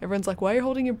thing. Everyone's like, why are you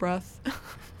holding your breath?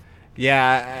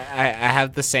 Yeah, I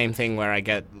have the same thing where I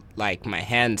get like my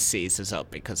hand seizes up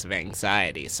because of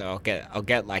anxiety. So I'll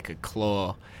get like a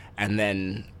claw, and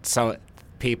then some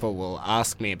people will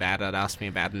ask me about it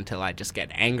until I just get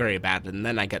angry about it, and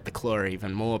then I get the claw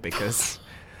even more because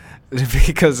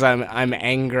because I'm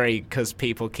angry because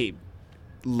people keep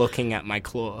looking at my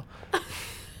claw.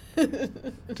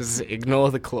 Just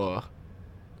ignore the claw.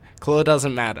 Claw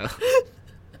doesn't matter.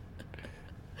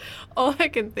 All I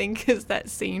can think is that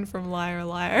scene from Liar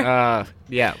Liar.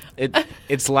 Yeah,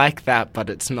 it's like that, but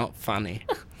it's not funny.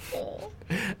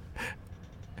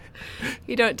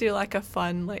 You don't do like a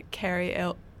fun like Carrie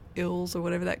Ills or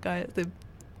whatever that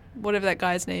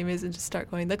guy's name is, and just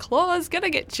start going, the claw's gonna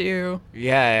get you.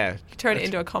 Yeah. Turn it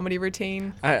into a comedy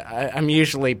routine. I'm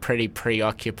usually pretty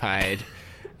preoccupied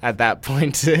at that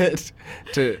point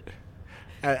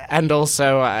and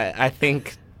also I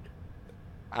think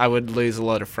I would lose a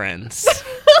lot of friends.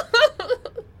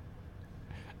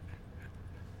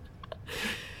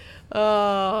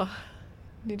 Oh,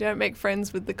 you don't make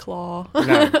friends with the claw.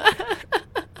 No.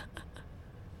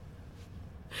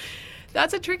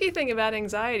 That's a tricky thing about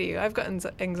anxiety. I've got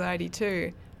anxiety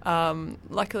too.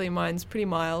 Luckily, mine's pretty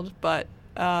mild, but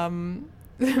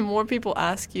the more people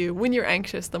ask you, when you're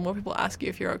anxious, the more people ask you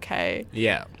if you're okay.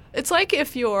 Yeah. It's like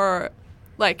if you're,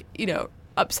 like, you know,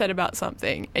 upset about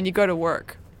something and you go to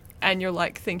work and you're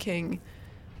like thinking,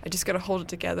 I just got to hold it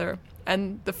together.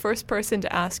 And the first person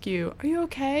to ask you, are you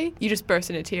okay? You just burst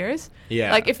into tears.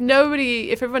 Yeah. Like if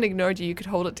everyone ignored you, you could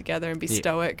hold it together and be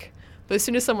stoic. But as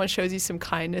soon as someone shows you some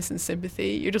kindness and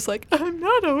sympathy, you're just like, I'm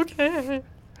not okay.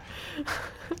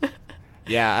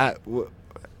 Yeah.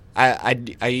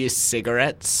 I use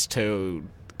cigarettes to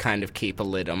kind of keep a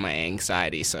lid on my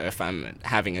anxiety. So if I'm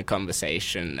having a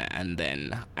conversation and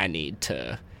then I need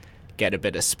to get a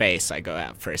bit of space, I go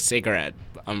out for a cigarette.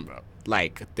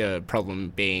 Like, the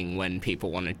problem being when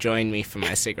people want to join me for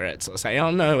my cigarettes, I'll say,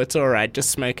 oh, no, it's all right, just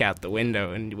smoke out the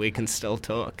window and we can still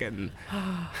talk. And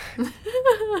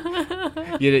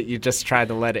you just try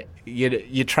to let it...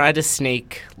 You try to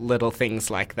sneak little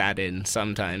things like that in.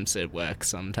 Sometimes it works,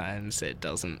 sometimes it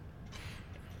doesn't.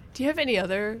 Do you have any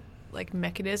other, like,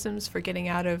 mechanisms for getting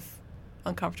out of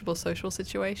uncomfortable social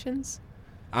situations?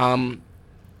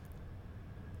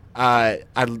 I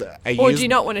Or use... do you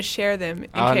not want to share them in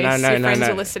Oh, case no, your friends no.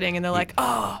 are listening and they're like,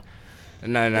 oh,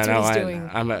 No. That's what he's doing.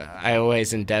 I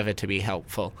always endeavor to be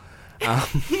helpful.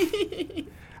 I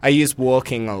use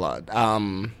walking a lot.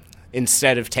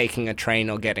 Instead of taking a train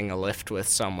or getting a lift with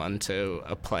someone to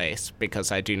a place,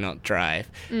 because I do not drive.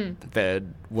 The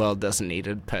world doesn't need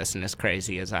a person as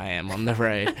crazy as I am on the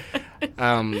road.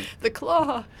 the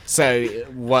claw. So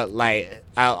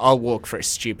I'll walk for a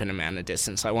stupid amount of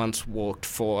distance. I once walked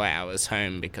 4 hours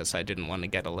home because I didn't want to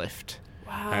get a lift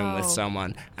home with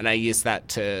someone. And I use that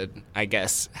to, I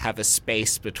guess, have a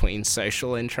space between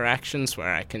social interactions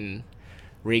where I can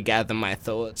regather my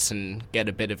thoughts and get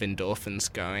a bit of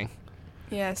endorphins going.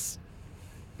 Yes.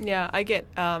 Yeah, I get,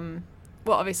 well,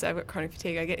 obviously I've got chronic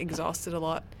fatigue. I get exhausted a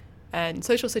lot. And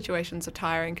social situations are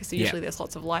tiring because usually there's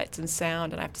lots of lights and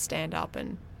sound and I have to stand up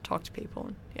and talk to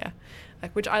people. And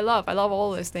like, which I love. I love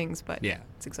all those things, but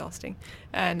it's exhausting.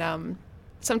 And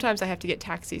sometimes I have to get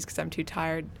taxis because I'm too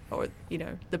tired or, you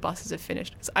know, the buses have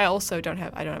finished. So I also don't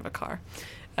have a car.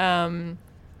 And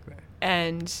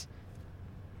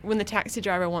when the taxi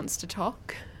driver wants to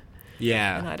talk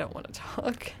and I don't want to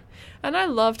talk. And I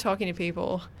love talking to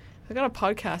people. I've got a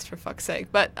podcast, for fuck's sake.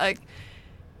 But, like,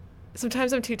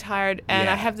 sometimes I'm too tired. And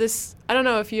I have this... I don't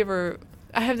know if you ever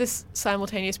I have this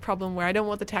simultaneous problem where I don't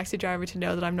want the taxi driver to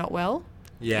know that I'm not well,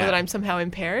 Yeah. or that I'm somehow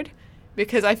impaired,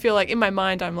 because I feel like in my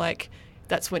mind I'm like,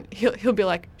 that's when he'll be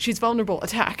like, she's vulnerable,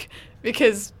 attack,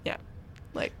 because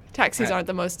like taxis Right. aren't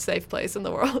the most safe place in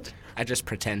the world. I just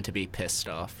pretend to be pissed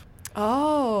off.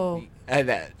 Oh, I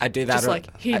do that. just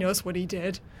like he knows what he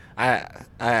did.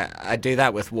 I do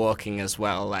that with walking as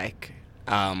well. Like,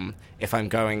 if I'm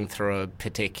going through a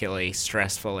particularly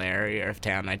stressful area of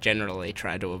town, I generally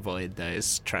try to avoid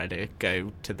those. Try to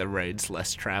go to the roads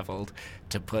less traveled,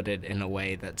 to put it in a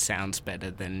way that sounds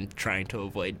better than trying to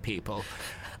avoid people.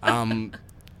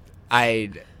 I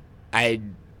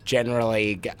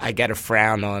generally I get a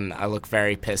frown on. I look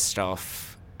very pissed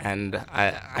off, and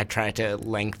I try to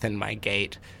lengthen my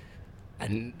gait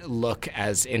and look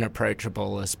as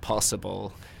inapproachable as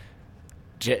possible,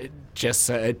 just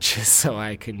so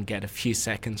I can get a few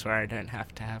seconds where I don't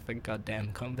have to have a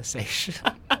goddamn conversation.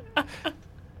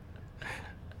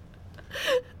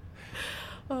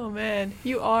 Oh man,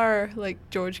 you are like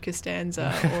George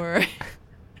Costanza or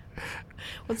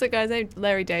what's that guy's name?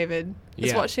 Larry David. I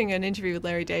was Yeah. watching an interview with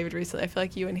Larry David recently. I feel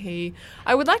like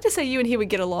I would like to say you and he would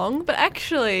get along, but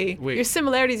actually your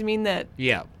similarities mean that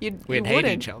Yeah, you we'd hate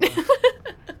wouldn't. each other.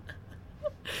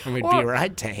 And we'd be Or-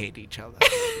 right to hate each other.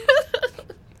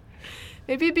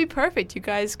 Maybe it'd be perfect. You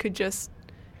guys could just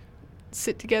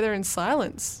sit together in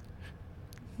silence.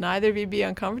 Neither of you be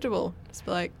uncomfortable. Just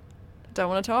be like, don't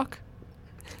want to talk.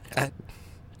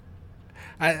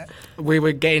 We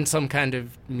would gain some kind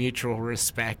of mutual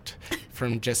respect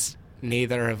from just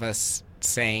neither of us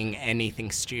saying anything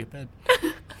stupid.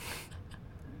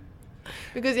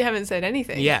 Because you haven't said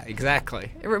anything. Yeah,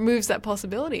 exactly. It removes that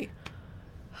possibility.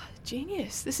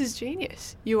 Genius. This is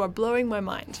genius. You are blowing my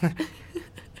mind.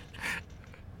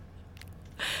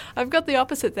 I've got the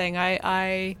opposite thing.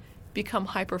 I become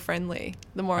hyper friendly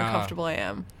the more uncomfortable I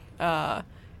am. I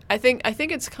think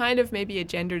it's kind of maybe a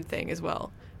gendered thing as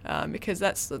well, because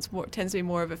that's more, tends to be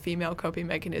more of a female coping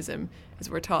mechanism, as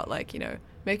we're taught, like,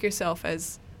 make yourself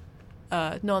as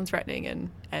non-threatening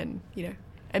and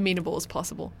amenable as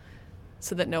possible,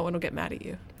 so that no one will get mad at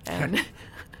you. And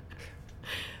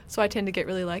so I tend to get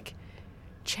really like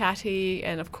chatty,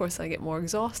 and of course I get more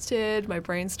exhausted. My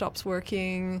brain stops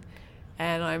working,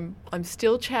 and I'm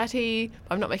still chatty.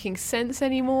 I'm not making sense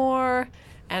anymore,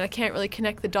 and I can't really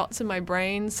connect the dots in my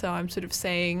brain. So I'm sort of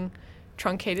saying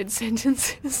truncated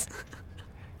sentences.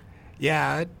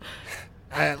 Yeah,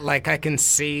 I can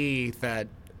see that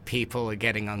people are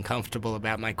getting uncomfortable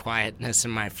about my quietness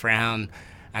and my frown,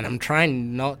 and I'm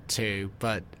trying not to,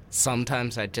 but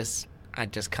sometimes I just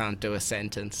can't do a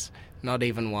sentence, not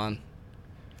even one.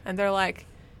 And they're like,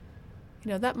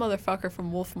 that motherfucker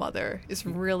from Wolf Mother is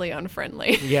really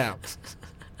unfriendly. Yeah.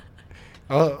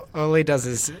 All he does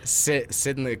is sit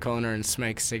in the corner and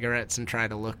smoke cigarettes and try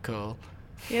to look cool.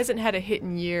 He hasn't had a hit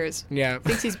in years. Yeah.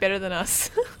 Thinks he's better than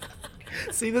us.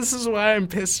 See, this is why I'm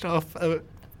pissed off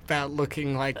about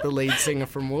looking like the lead singer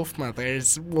from Wolf Mother.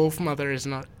 Wolf Mother is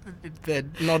they're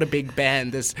not a big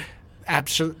band. There's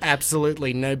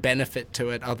absolutely no benefit to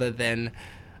it other than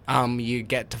you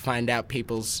get to find out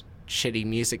people's shitty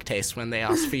music taste when they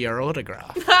ask for your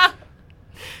autograph.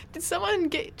 Did someone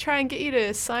try and get you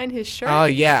to sign his shirt? Oh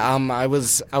yeah, I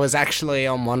was actually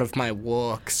on one of my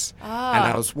walks, and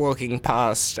I was walking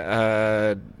past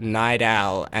Night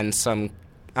Owl and some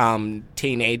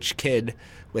teenage kid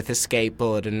with a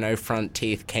skateboard and no front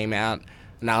teeth came out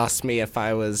and asked me if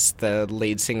I was the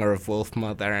lead singer of Wolf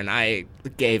Mother, and I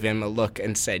gave him a look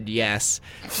and said yes,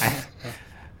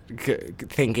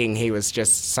 thinking he was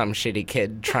just some shitty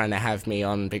kid trying to have me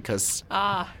on because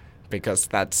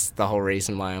that's the whole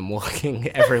reason why I'm walking.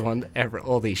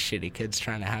 All these shitty kids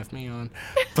trying to have me on.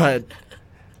 But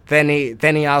then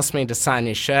he asked me to sign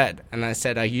his shirt, and I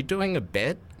said, "Are you doing a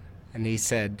bit?" And he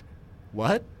said,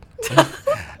 "What?"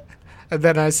 And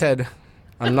then I said,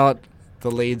 "I'm not the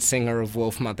lead singer of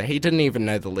Wolf Mother." He didn't even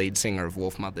know the lead singer of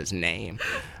Wolf Mother's name.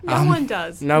 No one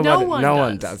does. No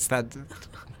one does that.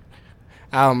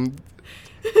 And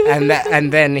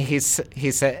then he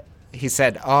said,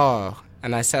 "Oh."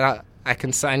 And I said, I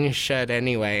can sign your shirt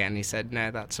anyway. And he said,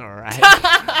 "No, that's all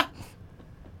right."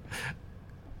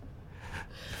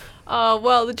 Oh,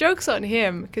 well, the joke's on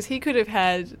him, because he could have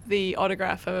had the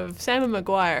autograph of Sam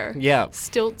Maguire, Yeah.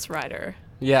 Stilts writer,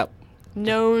 Yep.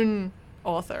 known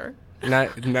author.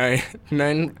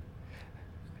 Known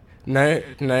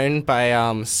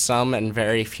by some and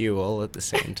very few all at the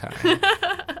same time.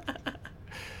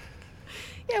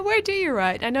 Yeah, where do you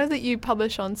write? I know that you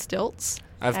publish on Stilts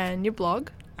and your blog.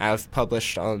 I've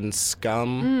published on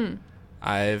Scum.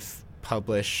 I've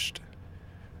published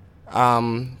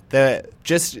The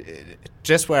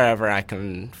just wherever I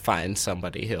can find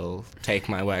somebody who'll take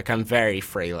my work. I'm very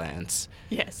freelance.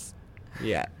 Yes.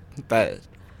 Yeah, but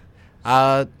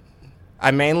I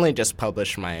mainly just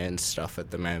publish my own stuff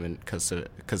at the moment because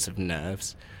of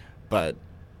nerves. But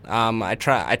I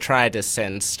try to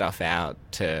send stuff out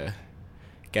to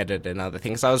get it in other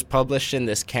things. I was published in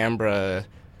this Canberra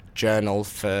journal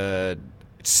for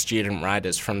student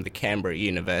writers from the Canberra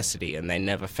University, and they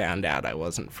never found out I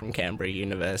wasn't from Canberra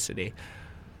University.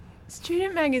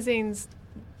 Student magazines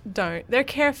don't. Their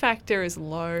care factor is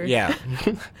low. Yeah.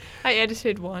 I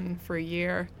edited one for a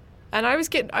year, and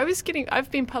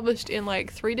I've been published in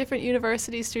like 3 different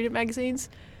university student magazines,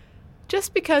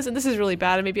 just because, and this is really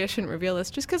bad, and maybe I shouldn't reveal this,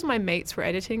 just because my mates were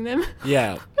editing them.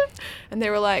 Yeah. And they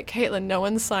were like, Caitlin, no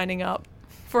one's signing up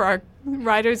for our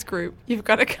writers group. You've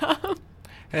got to come.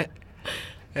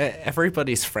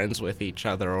 Everybody's friends with each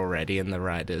other already in the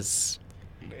writers,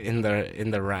 in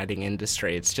the writing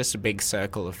industry. It's just a big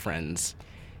circle of friends.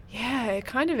 Yeah, it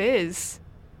kind of is.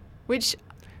 Which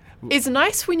is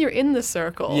nice when you're in the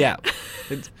circle. Yeah.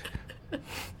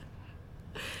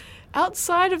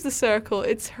 Outside of the circle,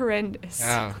 it's horrendous.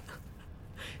 Oh.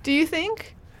 Do you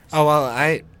think? Oh, well,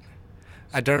 I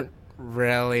don't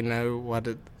really know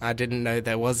I didn't know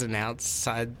there was an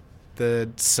outside the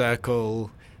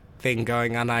circle thing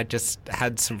going on. I just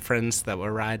had some friends that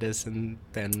were writers and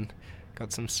then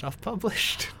got some stuff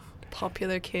published.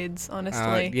 Popular kids,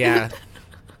 honestly. Yeah.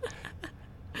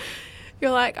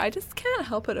 You're like, I just can't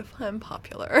help it if I'm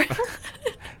popular.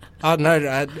 Oh,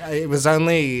 no, it was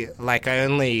only, like, I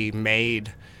only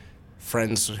made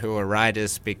friends who were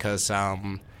writers because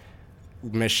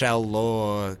Michelle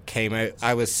Law came out.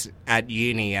 I was at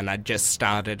uni and I just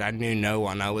started. I knew no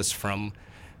one. I was from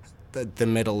the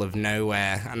middle of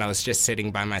nowhere, and I was just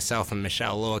sitting by myself, and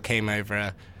Michelle Law came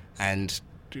over and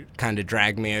kind of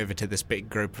dragged me over to this big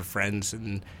group of friends,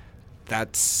 and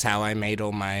that's how I made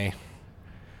all my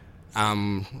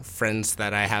friends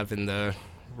that I have in the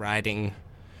writing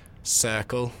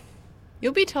circle.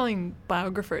 You'll be telling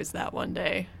biographers that one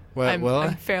day. Well, will I?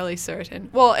 I'm fairly certain.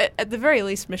 Well, at the very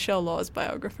least, Michelle Law's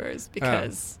biographers,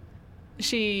 because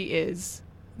she is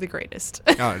the greatest.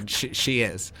 Oh, she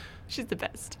is. She's the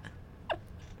best.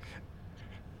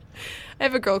 I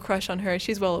have a girl crush on her.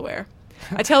 She's well aware.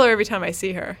 I tell her every time I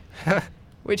see her,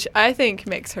 which I think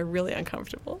makes her really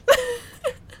uncomfortable.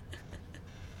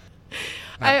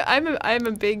 I'm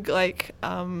a big, like,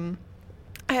 I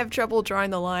have trouble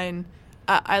drawing the line.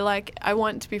 I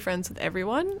want to be friends with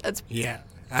everyone. Yeah.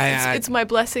 It's my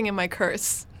blessing and my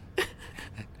curse.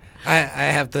 I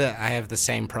have the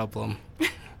same problem.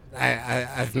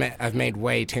 I've made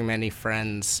way too many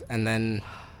friends, and then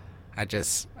I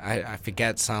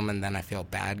forget some, and then I feel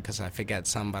bad because I forget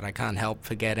some, but I can't help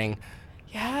forgetting.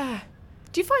 Yeah.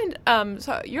 Do you find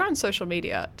so you're on social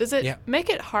media? Does it make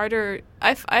it harder?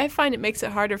 I find it makes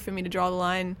it harder for me to draw the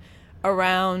line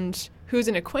around who's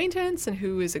an acquaintance and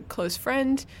who is a close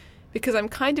friend, because I'm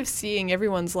kind of seeing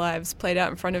everyone's lives played out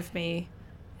in front of me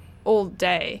all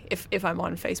day, if I'm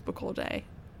on Facebook all day,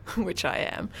 which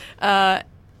I am.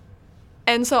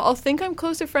 And so I'll think I'm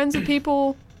closer friends with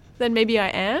people than maybe I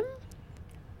am,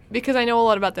 because I know a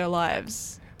lot about their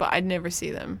lives, but I'd never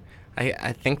see them.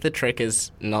 I think the trick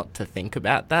is not to think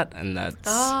about that, and that's...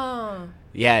 Oh.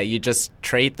 Yeah, you just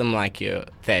treat them like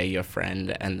they're your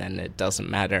friend, and then it doesn't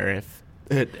matter if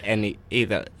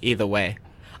either way.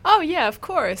 Oh, yeah, of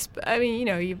course. But, I mean,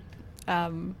 you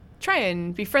try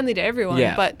and be friendly to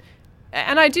everyone, but...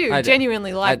 And I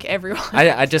genuinely like everyone.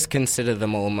 I just consider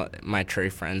them all my true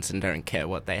friends and don't care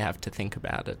what they have to think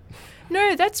about it.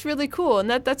 No, that's really cool, and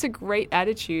that's a great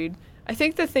attitude. I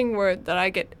think the thing that I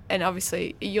get, and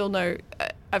obviously you'll know,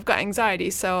 I've got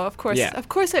anxiety, so of course I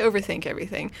overthink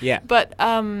everything. Yeah. But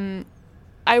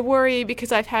I worry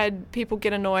because I've had people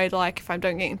get annoyed, like if I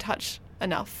don't get in touch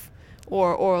enough,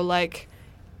 or like,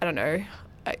 I don't know,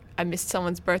 I missed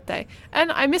someone's birthday.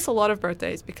 And I miss a lot of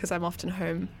birthdays because I'm often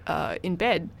home in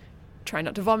bed, trying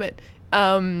not to vomit.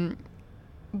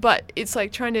 But it's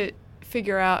like trying to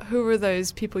figure out who are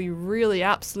those people you really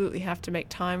absolutely have to make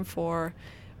time for,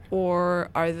 or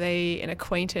are they an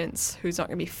acquaintance who's not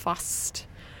going to be fussed?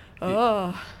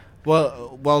 Oh.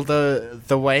 Well,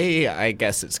 the way I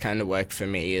guess it's kind of worked for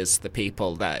me is the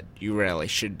people that you really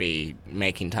should be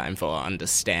making time for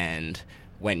understand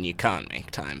when you can't make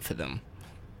time for them.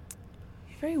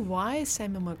 Very wise,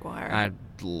 Samuel Maguire. I've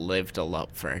lived a lot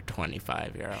for a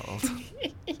 25-year-old.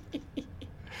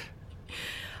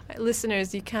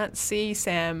 Listeners, you can't see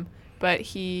Sam, but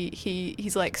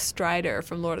he's like Strider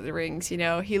from Lord of the Rings.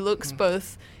 He looks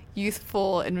both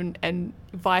youthful and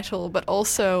vital, but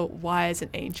also wise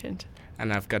and ancient.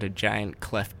 And I've got a giant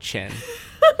cleft chin.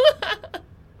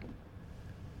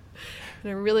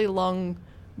 And a really long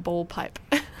ball pipe.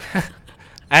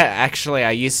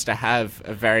 I used to have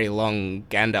a very long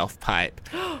Gandalf pipe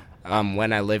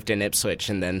when I lived in Ipswich,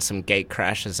 and then some gate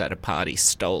crashers at a party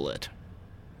stole it.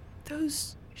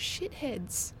 Those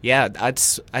shitheads. Yeah,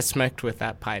 I smoked with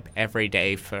that pipe every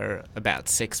day for about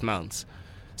 6 months.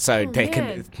 So Oh, they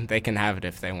man. can have it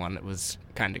if they want. It was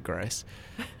kind of gross.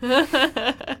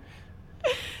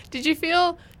 Did you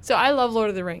feel... So I love Lord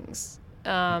of the Rings.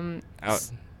 Oh,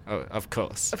 of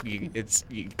course. You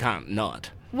can't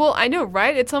not. Well, I know,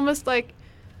 right? It's almost like...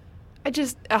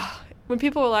 when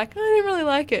people were like, I didn't really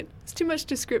like it. It's too much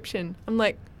description. I'm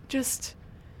like, just...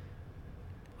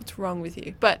 What's wrong with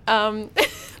you? But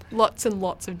lots and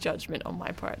lots of judgment on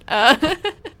my part.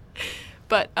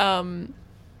 But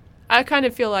I kind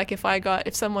of feel like if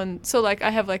someone... So, like, I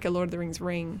have, like, a Lord of the Rings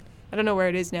ring. I don't know where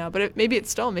it is now, but maybe it's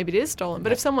stolen. Maybe it is stolen.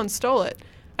 But if someone stole it,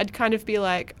 I'd kind of be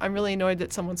like, I'm really annoyed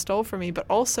that someone stole from me, but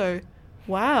also,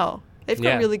 wow, they've got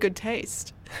Yeah. really good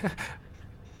taste.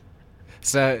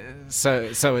 So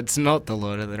it's not the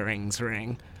Lord of the Rings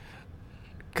ring.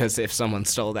 Because if someone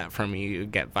stole that from you, you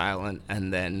get violent,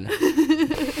 and then...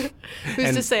 Who's to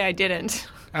And- say I didn't?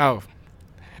 Oh.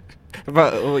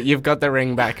 But well, you've got the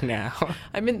ring back now.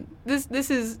 I mean, this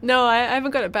is... No, I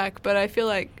haven't got it back, but I feel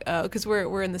like, because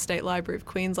we're in the State Library of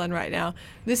Queensland right now,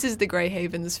 this is the Grey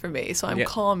Havens for me, so I'm Yeah.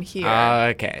 calm here.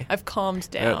 Okay. I've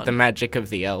calmed down. The magic of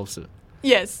the elves.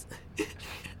 Yes.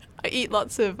 I eat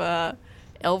lots of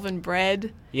elven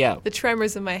bread. Yeah. The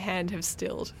tremors in my hand have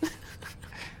stilled.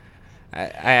 I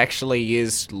actually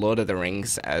used Lord of the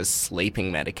Rings as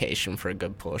sleeping medication for a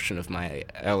good portion of my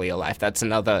earlier life. That's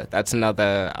another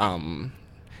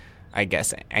I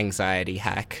guess anxiety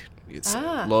hack. It's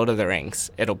Lord of the Rings.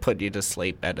 It'll put you to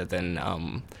sleep better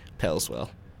than pills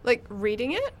will. Like,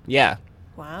 reading it? Yeah.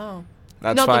 Wow.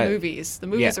 That's Not why the movies. The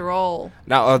movies yeah. are all...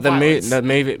 No, violence.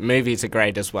 the movies are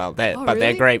great as well. But really?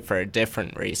 they're great for a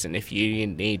different reason. If you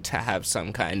need to have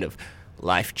some kind of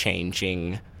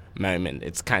life-changing moment,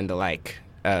 it's kind of like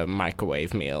a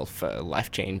microwave meal for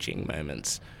life-changing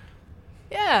moments.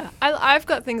 Yeah, I've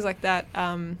got things like that.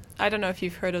 I don't know if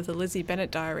you've heard of the Lizzie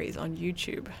Bennet Diaries on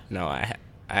YouTube. No, I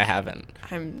haven't.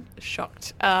 I'm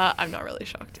shocked. I'm not really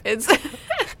shocked. It's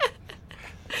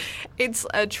it's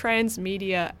a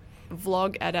transmedia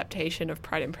vlog adaptation of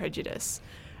Pride and Prejudice,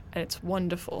 and it's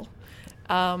wonderful.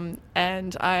 And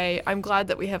I'm glad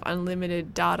that we have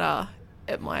unlimited data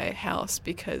at my house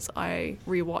because I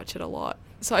rewatch it a lot.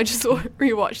 So I just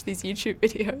rewatch these YouTube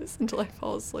videos until I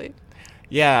fall asleep.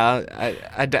 Yeah,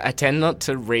 I tend not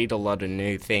to read a lot of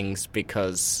new things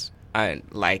because I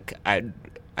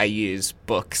use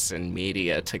books and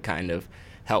media to kind of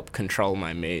help control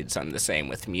my moods. I'm the same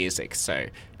with music, so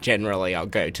generally I'll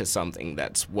go to something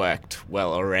that's worked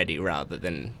well already rather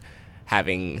than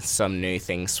having some new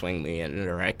thing swing me in a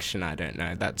direction. I don't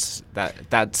know. That's the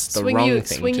wrong thing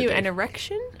Swing to you do. an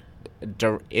erection?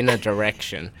 In a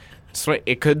direction.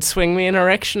 It could swing me in a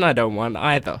direction I don't want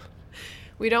either.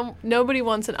 Nobody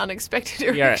wants an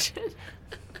unexpected Yeah. erection.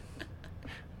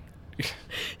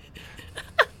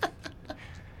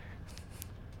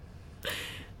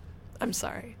 I'm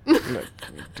sorry. No,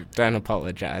 don't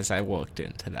apologize. I walked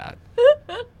into that.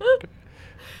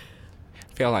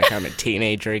 Feel like I'm a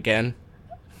teenager again.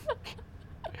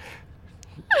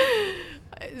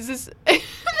 Is this...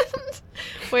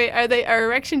 Wait, are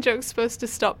erection jokes supposed to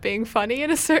stop being funny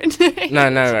at a certain age? No,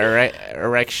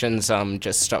 erections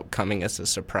just stop coming as a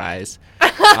surprise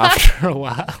after a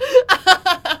while.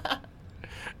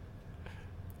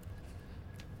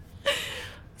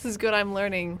 This is good. I'm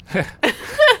learning.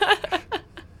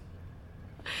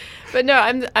 But no,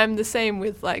 I'm the same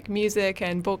with like music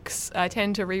and books. I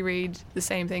tend to reread the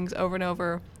same things over and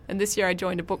over. And this year I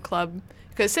joined a book club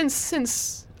because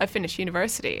since I finished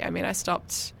university, I mean, I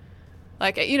stopped.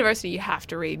 Like at university, you have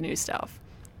to read new stuff,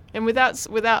 and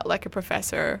without like a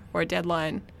professor or a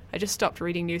deadline, I just stopped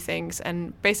reading new things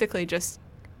and basically just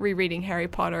rereading Harry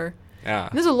Potter. Yeah.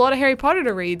 And there's a lot of Harry Potter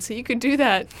to read, so you could do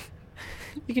that.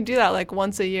 You can do that like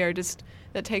once a year. Just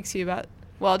that takes you about.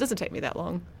 Well, it doesn't take me that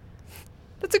long.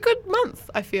 That's a good month,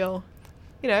 I feel.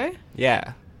 You know,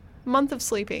 Yeah. month of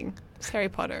sleeping. It's Harry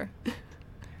Potter.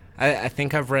 I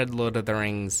think I've read Lord of the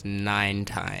Rings 9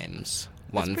 times.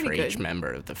 One pretty for each good. member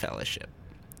of the Fellowship.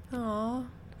 Aww.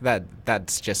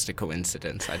 That's just a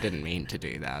coincidence. I didn't mean to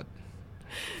do that.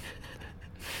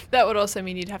 That would also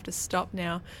mean you'd have to stop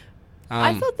now.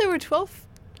 I thought there were 12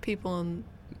 people and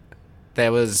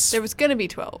there was there was going to be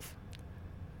 12.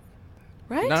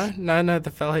 Right? no.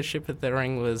 The Fellowship of the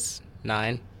Ring was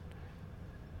 9.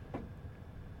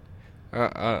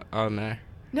 Oh no.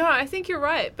 No, I think you're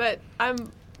right, but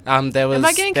I'm. There was Am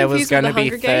I getting there was confused with going to the be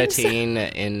Hunger Games? 13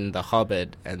 in The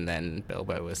Hobbit, and then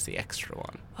Bilbo was the extra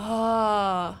one.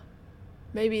 Ah,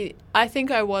 maybe. I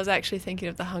think I was actually thinking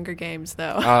of the Hunger Games,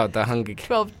 though. Oh, the Hunger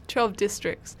Games. 12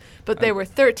 districts. But there were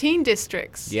 13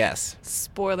 districts. Yes.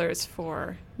 Spoilers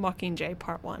for Mockingjay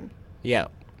Part 1. Yeah.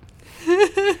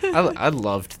 I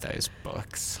loved those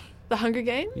books. The Hunger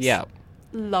Games? Yeah.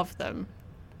 Love them.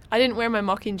 I didn't wear my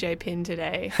Mockingjay pin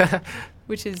today,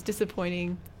 which is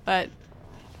disappointing. But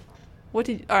all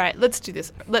right, let's do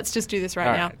this. Let's just do this right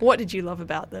All now. right. What did you love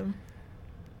about them?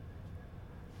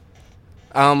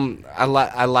 I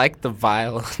like the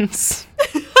violence.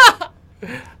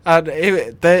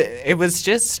 It was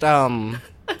just I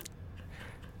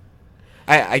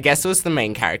guess it was the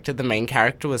main character. The main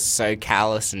character was so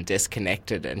callous and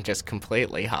disconnected and just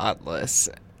completely heartless.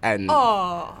 And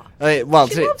Oh, well,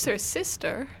 she loves her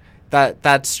sister.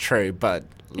 that's true, but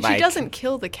And like she doesn't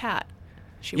kill the cat.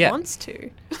 She Yeah. wants to.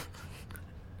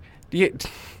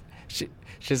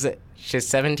 She's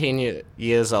 17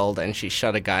 years old and she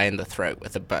shot a guy in the throat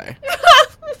with a bow.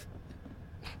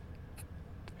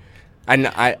 And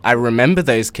I remember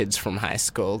those kids from high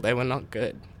school. They were not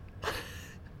good.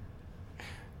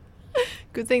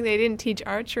 Good thing they didn't teach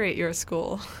archery at your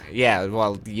school. Yeah,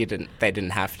 well, they didn't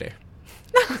have to.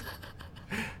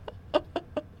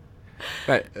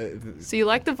 But So you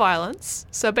like the violence.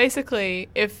 So basically,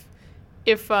 if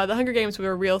the Hunger Games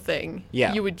were a real thing,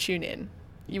 Yeah. you would tune in.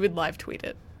 You would live tweet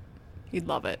it. You'd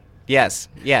love it. yes.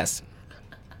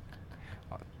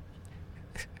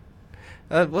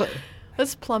 Well,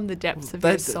 Let's plumb the depths of That-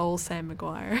 your soul, Sam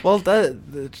Maguire. well,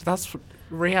 that's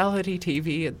reality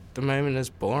TV at the moment is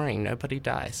boring. Nobody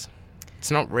dies. It's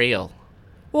not real.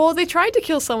 Well, they tried to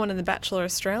kill someone in The Bachelor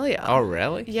Australia. Oh,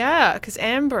 really? Yeah, because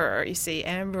Amber,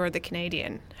 the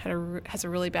Canadian, has a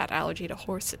really bad allergy to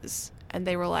horses. And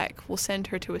they were like, we'll send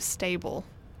her to a stable.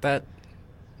 That.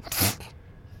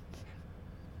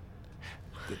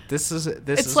 This is.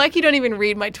 It's like you don't even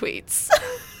read my tweets.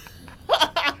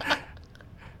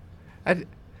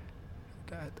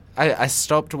 I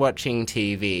stopped watching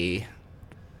TV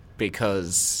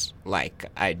because like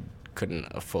I couldn't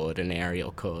afford an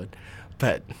aerial cord,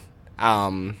 but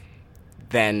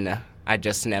then I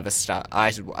just never start.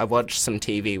 I watched some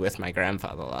TV with my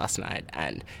grandfather last night,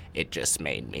 and it just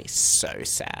made me so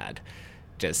sad.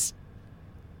 Just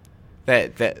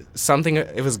that something.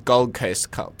 It was Gold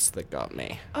Coast Cops that got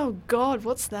me. Oh, God,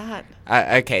 what's that?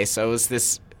 Okay, so it was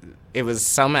this. It was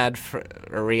some ad for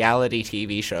a reality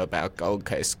TV show about Gold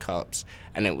Coast cops,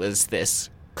 and it was this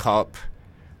cop,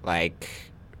 like,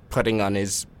 putting on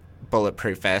his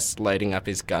bulletproof vest, loading up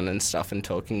his gun and stuff, and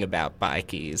talking about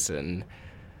bikies, and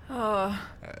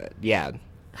yeah,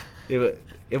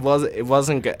 it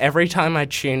wasn't good. Every time I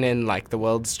tune in, like, the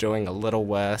world's doing a little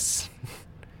worse.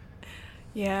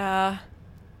 Yeah.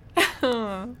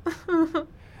 I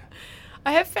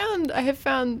have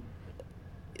found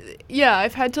yeah,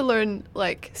 I've had to learn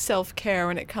like self-care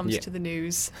when it comes Yeah. to the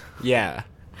news. Yeah,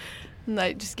 And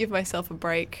I just give myself a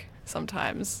break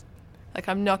sometimes. Like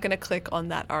I'm not going to click on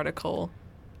that article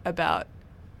about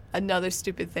another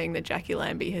stupid thing that Jackie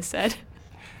Lambie has said.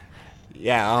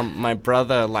 yeah. My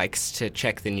brother likes to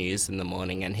check the news in the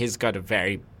morning, and he's got a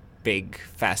very big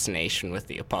fascination with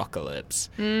the apocalypse.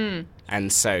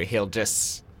 And so he'll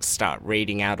just start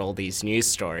reading out all these news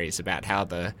stories about how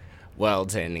the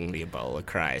world's ending, the Ebola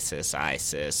crisis,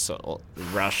 ISIS,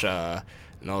 Russia,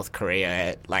 North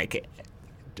Korea. Like,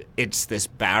 it's this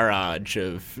barrage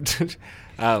of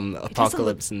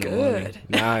apocalypse in the morning. good.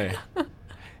 No.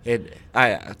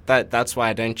 That's why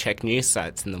I don't check news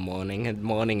sites in the morning. And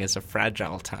morning is a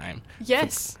fragile time.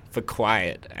 Yes. For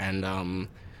quiet and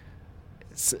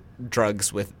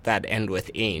drugs that end with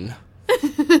 "-ine".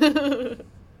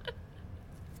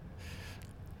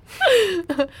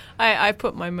 I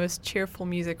put my most cheerful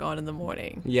music on in the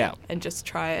morning Yeah. and just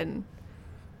try and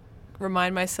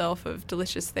remind myself of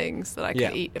delicious things that I could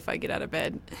Yeah. eat if I get out of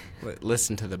bed.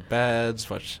 Listen to the birds,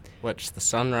 watch the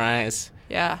sunrise,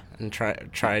 Yeah. and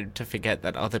try to forget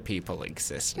that other people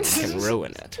exist and can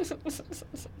ruin it.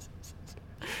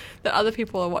 That other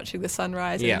people are watching the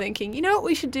sunrise Yeah. and thinking, you know what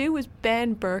we should do was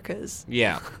ban burqas.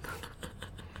 Yeah.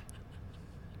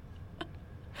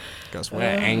 Because we're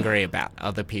angry about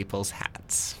other people's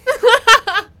hats.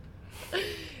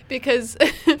 Because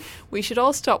we should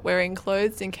all stop wearing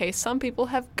clothes in case some people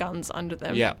have guns under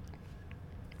them. Yeah.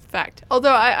 Fact.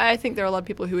 Although I think there are a lot of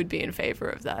people who would be in favor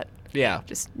of that. Yeah.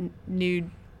 Just nude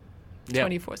Yeah.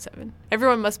 24/7.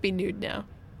 Everyone must be nude now.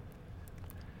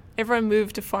 Everyone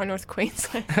moved to far north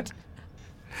Queensland.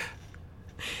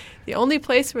 The only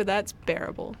place where that's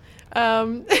bearable.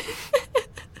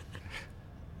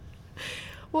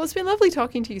 Well, it's been lovely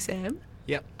talking to you, Sam.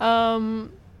 Yep.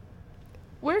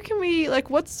 Where can we, like,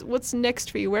 what's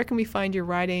next for you? Where can we find your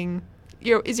writing?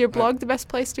 Is your blog the best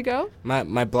place to go?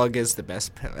 My blog is the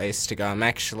best place to go. I'm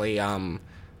actually I'm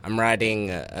writing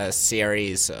a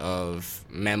series of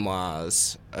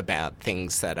memoirs about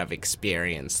things that I've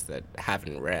experienced that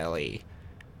haven't really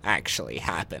actually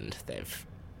happened.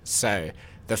 So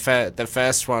the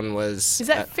first one was Is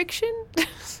that fiction?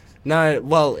 no.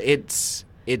 Well, it's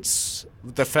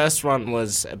the first one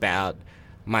was about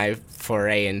my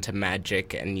foray into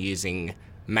magic and using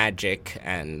magic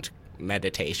and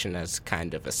meditation as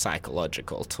kind of a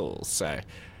psychological tool. So,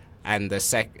 and the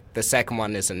second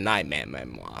one is a nightmare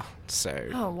memoir. So,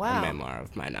 Oh, wow. a memoir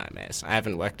of my nightmares. I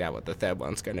haven't worked out what the third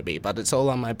one's going to be, but it's all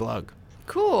on my blog.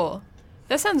 Cool.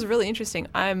 That sounds really interesting.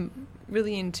 I'm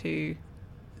really into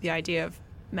the idea of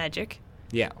magic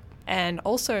Yeah. and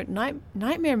also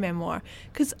nightmare memoir,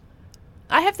 because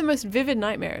I have the most vivid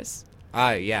nightmares.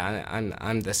 Yeah,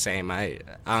 I'm the same.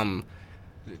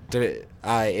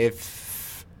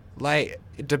 If like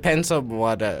it depends on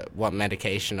what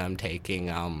medication I'm taking.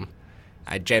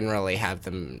 I generally have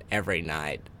them every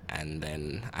night, and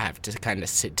then I have to kind of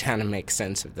sit down and make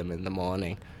sense of them in the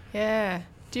morning. Yeah.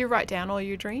 Do you write down all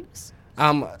your dreams?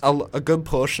 A good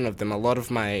portion of them. A lot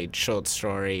of my short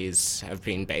stories have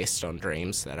been based on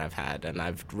dreams that I've had, and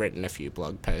I've written a few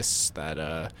blog posts that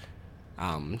are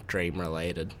dream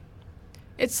related.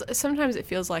 Sometimes it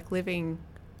feels like living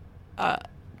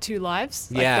two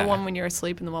lives, like Yeah. the one when you're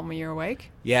asleep and the one when you're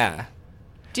awake. Yeah.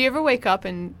 Do you ever wake up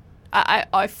and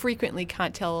I frequently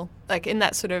can't tell, like in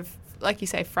that sort of, like you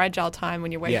say, fragile time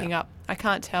when you're waking Yeah. up, I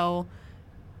can't tell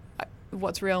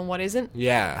what's real and what isn't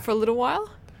Yeah. for a little while?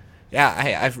 Yeah,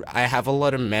 I have a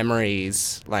lot of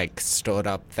memories like stored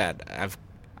up that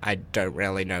I don't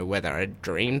really know whether I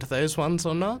dreamed those ones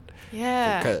or not.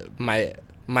 Yeah. 'Cause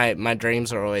my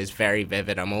dreams are always very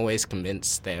vivid. I'm always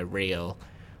convinced they're real,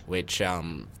 which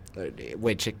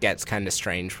it gets kind of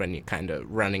strange when you're kind of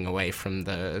running away from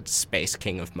the Space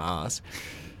King of Mars.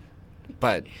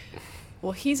 But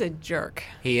Well, he's a jerk.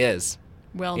 he is.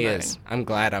 Well He known. is. I'm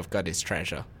glad I've got his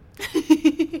treasure.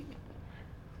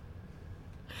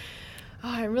 Oh,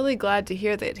 I'm really glad to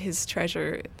hear that his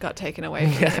treasure got taken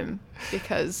away from him,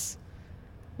 because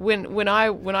when I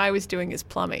was doing his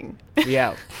plumbing,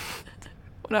 Yeah.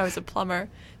 when I was a plumber,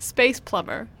 space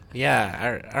plumber,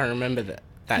 Yeah, I remember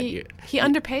that he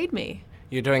underpaid me.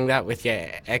 you're doing that with your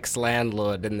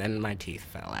ex-landlord, and then my teeth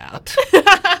fell out.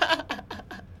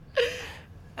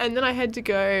 And then I had to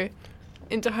go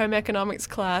into home economics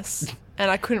class, and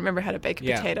I couldn't remember how to bake a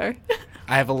Yeah. potato.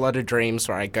 I have a lot of dreams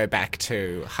where I go back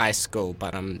to high school,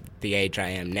 but I'm the age I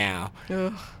am now,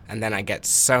 Ugh. and then I get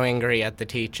so angry at the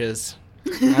teachers.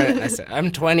 I say,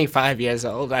 I'm 25 years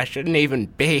old, I shouldn't even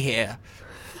be here.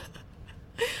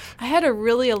 I had a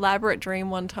really elaborate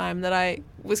dream one time that I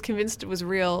was convinced it was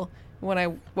real when I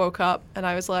woke up, and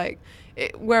I was like,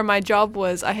 where my job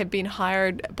was, I had been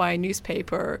hired by a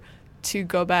newspaper to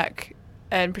go back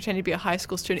and pretend to be a high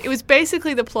school student. It was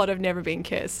basically the plot of Never Been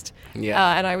Kissed.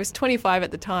 Yeah. And I was 25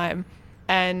 at the time,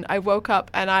 and I woke up,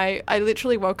 and I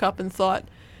literally woke up and thought,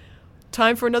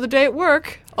 time for another day at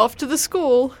work, off to the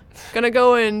school, gonna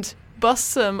go and bust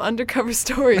some undercover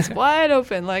stories wide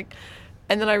open, like.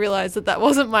 And then I realized that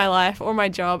wasn't my life or my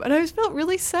job, and I just felt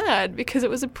really sad because it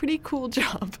was a pretty cool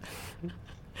job.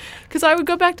 Because I would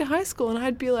go back to high school and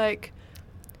I'd be like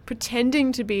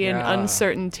pretending to be an Yeah.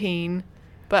 uncertain teen,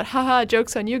 but haha,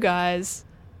 joke's on you guys,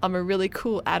 I'm a really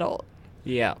cool adult.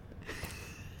 Yeah.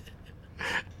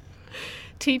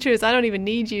 Teachers, I don't even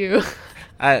need you.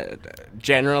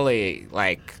 Generally,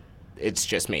 like, it's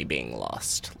just me being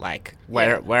lost. Like,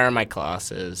 where are my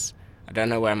classes? I don't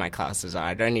know where my classes are.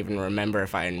 I don't even remember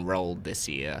if I enrolled this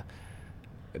year.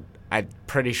 I'm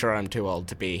pretty sure I'm too old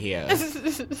to be here.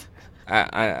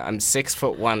 I'm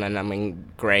 6'1" and I'm in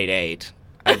grade 8.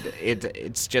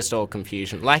 It's just all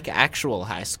confusion, like actual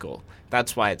high school.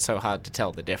 That's why it's so hard to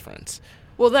tell the difference.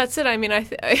 Well, that's it. I mean,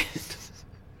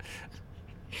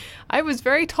 I was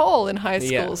very tall in high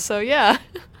school, Yeah. so yeah.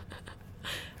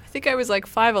 I think I was like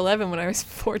 5'11" when I was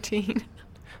 14.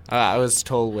 I was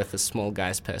tall with a small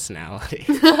guy's personality.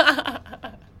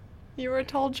 You were a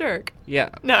tall jerk. Yeah.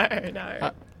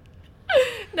 No.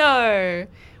 No.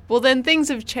 Well, then things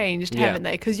have changed, Yeah. haven't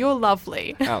they? Because you're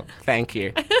lovely. Oh, thank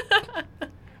you.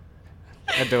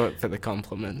 I do it for the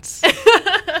compliments.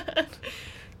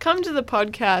 Come to the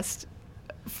podcast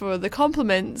for the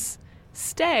compliments.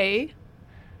 Stay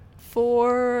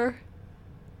for...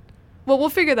 Well, we'll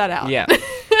figure that out. Yeah.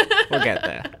 We'll get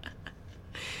there.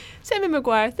 Sammy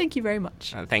Maguire, thank you very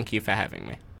much. Thank you for having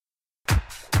me.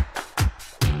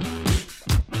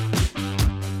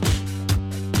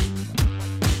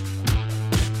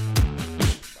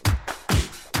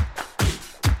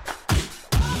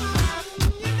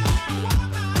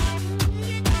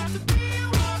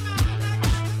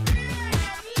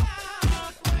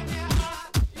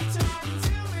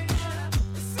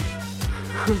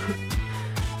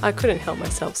 I couldn't help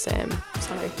myself, Sam.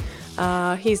 Sorry.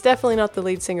 He's definitely not the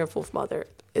lead singer of Wolf Mother.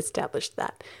 Established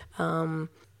that.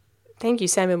 Thank you,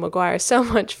 Samuel Maguire, so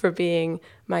much for being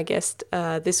my guest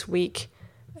this week.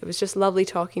 It was just lovely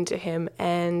talking to him.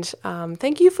 And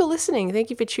thank you for listening. Thank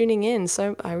you for tuning in.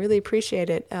 So I really appreciate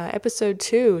it. Episode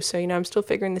 2. So, I'm still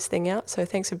figuring this thing out. So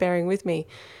thanks for bearing with me.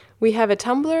 We have a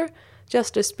Tumblr,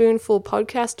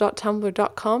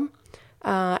 justaspoonfulpodcast.tumblr.com.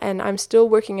 And I'm still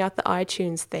working out the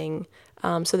iTunes thing.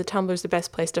 So the Tumblr is the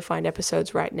best place to find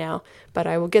episodes right now. But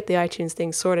I will get the iTunes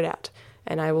thing sorted out,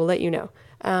 and I will let you know.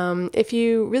 If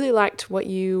you really liked what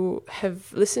you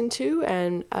have listened to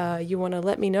and you want to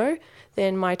let me know,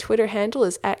 then my Twitter handle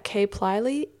is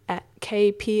 @kplyley,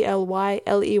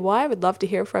 @KPLYLEY. I would love to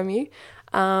hear from you.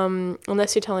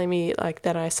 Unless you're telling me like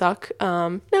that I suck.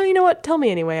 No, you know what? Tell me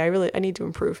anyway. I need to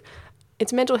improve.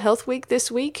 It's Mental Health Week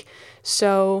this week,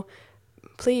 so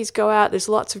please go out. There's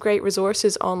lots of great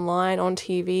resources online, on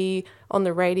TV, on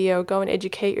the radio. Go and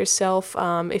educate yourself.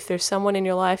 If there's someone in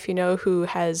your life who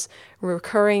has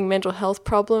recurring mental health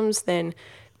problems, then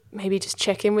maybe just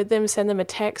check in with them, send them a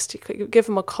text, give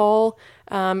them a call.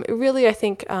 Really, I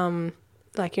think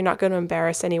you're not going to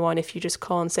embarrass anyone if you just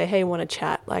call and say, "Hey, want to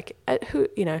chat?"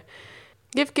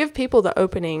 Give people the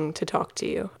opening to talk to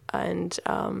you, and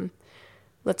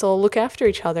let's all look after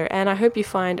each other. And I hope you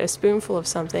find a spoonful of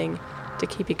something to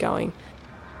keep you going.